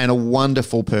and a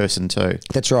wonderful person too.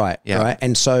 That's right. Yeah. Right.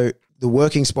 And so the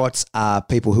working spots are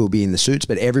people who will be in the suits,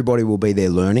 but everybody will be there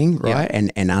learning, right?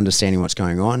 And understanding what's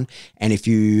going on. And if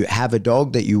you have a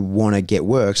dog that you want to get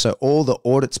work, so all the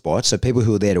audit spots, so people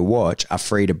who are there to watch are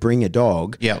free to bring a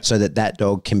dog so that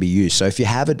dog can be used. So if you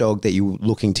have a dog that you're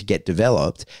looking to get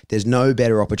developed, there's no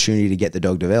better opportunity to get the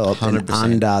dog developed 100%. Than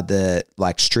under the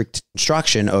strict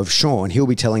instruction of Sean. He'll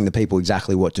be telling the people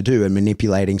exactly what to do and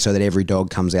manipulating so that every dog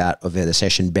comes out of the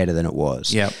session better than it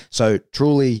was. Yeah. So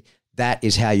truly, that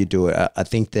is how you do it. I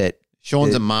think that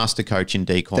Sean's a master coach in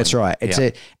decoy. That's right.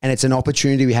 It's an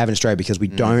opportunity we have in Australia because we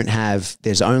don't have.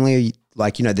 There's only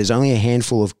there's only a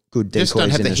handful of good decoys just don't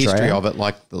have in the Australia. History of it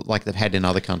like they've had in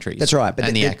other countries. That's right.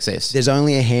 But the access. There's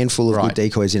only a handful of good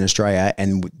decoys in Australia,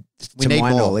 and to my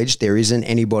knowledge, there isn't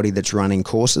anybody that's running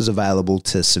courses available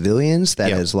to civilians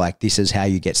that is this is how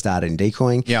you get started in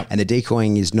decoying. Yep. And the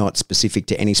decoying is not specific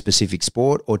to any specific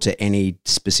sport or to any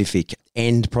specific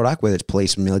end product, whether it's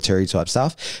police and military type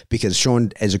stuff, because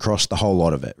Sean is across the whole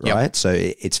lot of it, right? Yep. So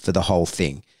it's for the whole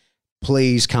thing.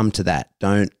 Please come to that.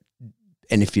 Don't.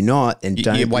 And if you're not, then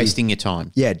don't. You're wasting your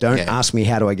time. Yeah, don't ask me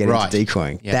how do I get into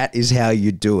decoying. Yeah. That is how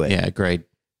you do it. Yeah, agreed.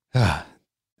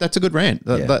 That's a good rant.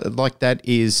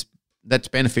 That's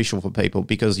beneficial for people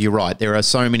because you're right. There are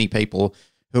so many people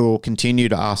who will continue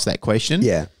to ask that question.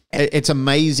 Yeah. It's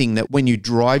amazing that when you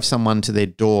drive someone to their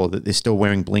door that they're still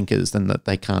wearing blinkers and that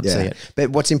they can't see it. But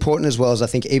what's important as well is I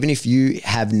think even if you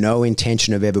have no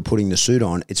intention of ever putting the suit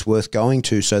on, it's worth going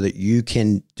to so that you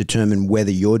can determine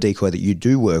whether your decoy that you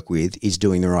do work with is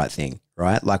doing the right thing,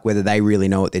 right? Like whether they really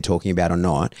know what they're talking about or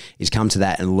not, is come to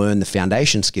that and learn the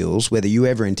foundation skills, whether you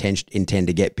ever intend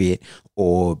to get bit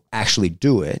or actually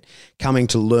do it. Coming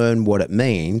to learn what it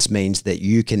means that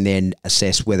you can then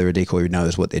assess whether a decoy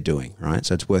knows what they're doing, right?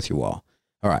 So it's worth your while.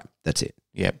 All right, that's it.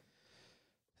 Yep.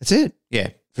 That's it. Yeah.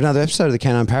 For another episode of the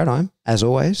Canine Paradigm, as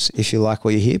always, if you like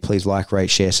what you hear, please like, rate,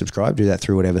 share, subscribe. Do that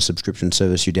through whatever subscription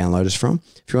service you download us from.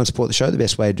 If you want to support the show, the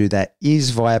best way to do that is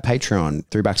via Patreon.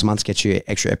 $3 a month gets you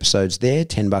extra episodes there.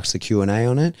 $10 the Q&A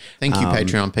on it. Thank you,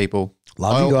 Patreon people.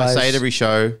 Love you guys. I say it every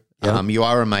show. Yep. You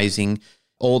are amazing.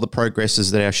 All the progresses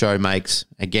that our show makes.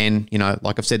 Again,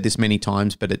 like I've said this many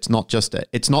times, but it's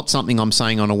not something I'm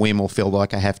saying on a whim or feel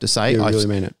like I have to say. You really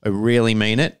mean it. I really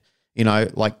mean it.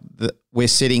 We're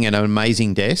sitting at an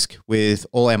amazing desk with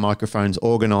all our microphones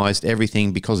organized,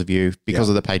 everything because of you, because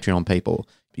of the Patreon people.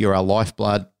 You're our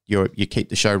lifeblood. You keep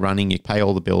the show running. You pay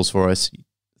all the bills for us.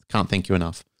 Can't thank you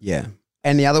enough. Yeah.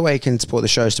 And the other way you can support the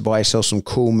show is to buy yourself some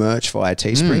cool merch via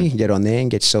Teespring. You can get on there and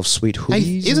get yourself sweet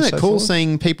hoodies. Hey, isn't it cool forth?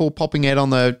 Seeing people popping out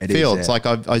on the fields? Like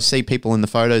I see people in the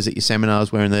photos at your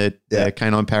seminars wearing the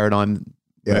Canine Paradigm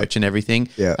merch and everything.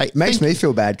 Yeah. It makes me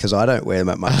feel bad because I don't wear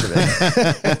much of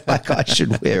it. Like I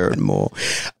should wear it more.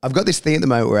 I've got this thing at the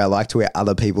moment where I like to wear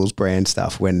other people's brand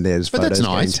stuff when there's photos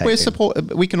that's nice.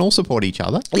 We can all support each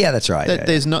other. Yeah, that's right.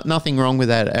 There's nothing wrong with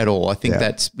that at all. I think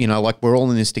that's, we're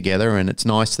all in this together and it's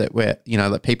nice that we're,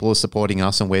 that people are supporting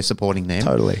us and we're supporting them.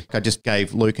 Totally. I just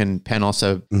gave Luke and Panos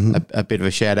a bit of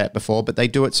a shout out before, but they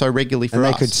do it so regularly for us.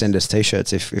 And they could send us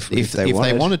t-shirts if they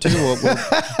wanted to.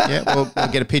 We'll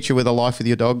get a picture with a Life with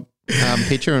Your Dog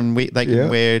picture and they can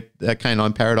wear a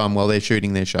Canine Paradigm while they're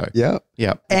shooting their show. Yeah.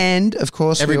 Yeah. And of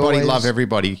course, everybody love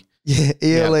everybody. Yeah,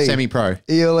 ELE. Semi-pro.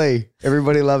 ELE.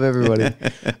 Everybody love everybody.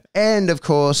 And of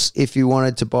course, if you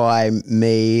wanted to buy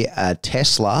me a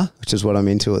Tesla, which is what I'm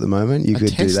into at the moment, you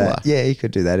could do that. Yeah, you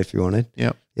could do that if you wanted.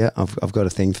 Yep. Yeah, I've got a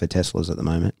thing for Teslas at the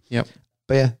moment. Yep.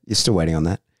 But yeah, you're still waiting on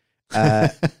that.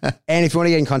 And if you want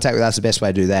to get in contact with us, the best way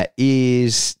to do that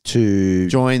is to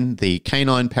join the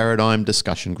Canine Paradigm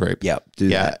discussion group. Yep. Do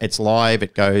that. It's live.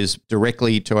 It goes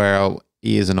directly to our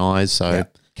ears and eyes. So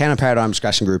Canine Paradigm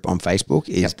discussion group on Facebook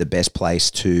is the best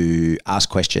place to ask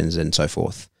questions and so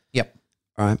forth. Yep.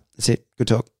 All right. That's it. Good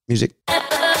talk. Music.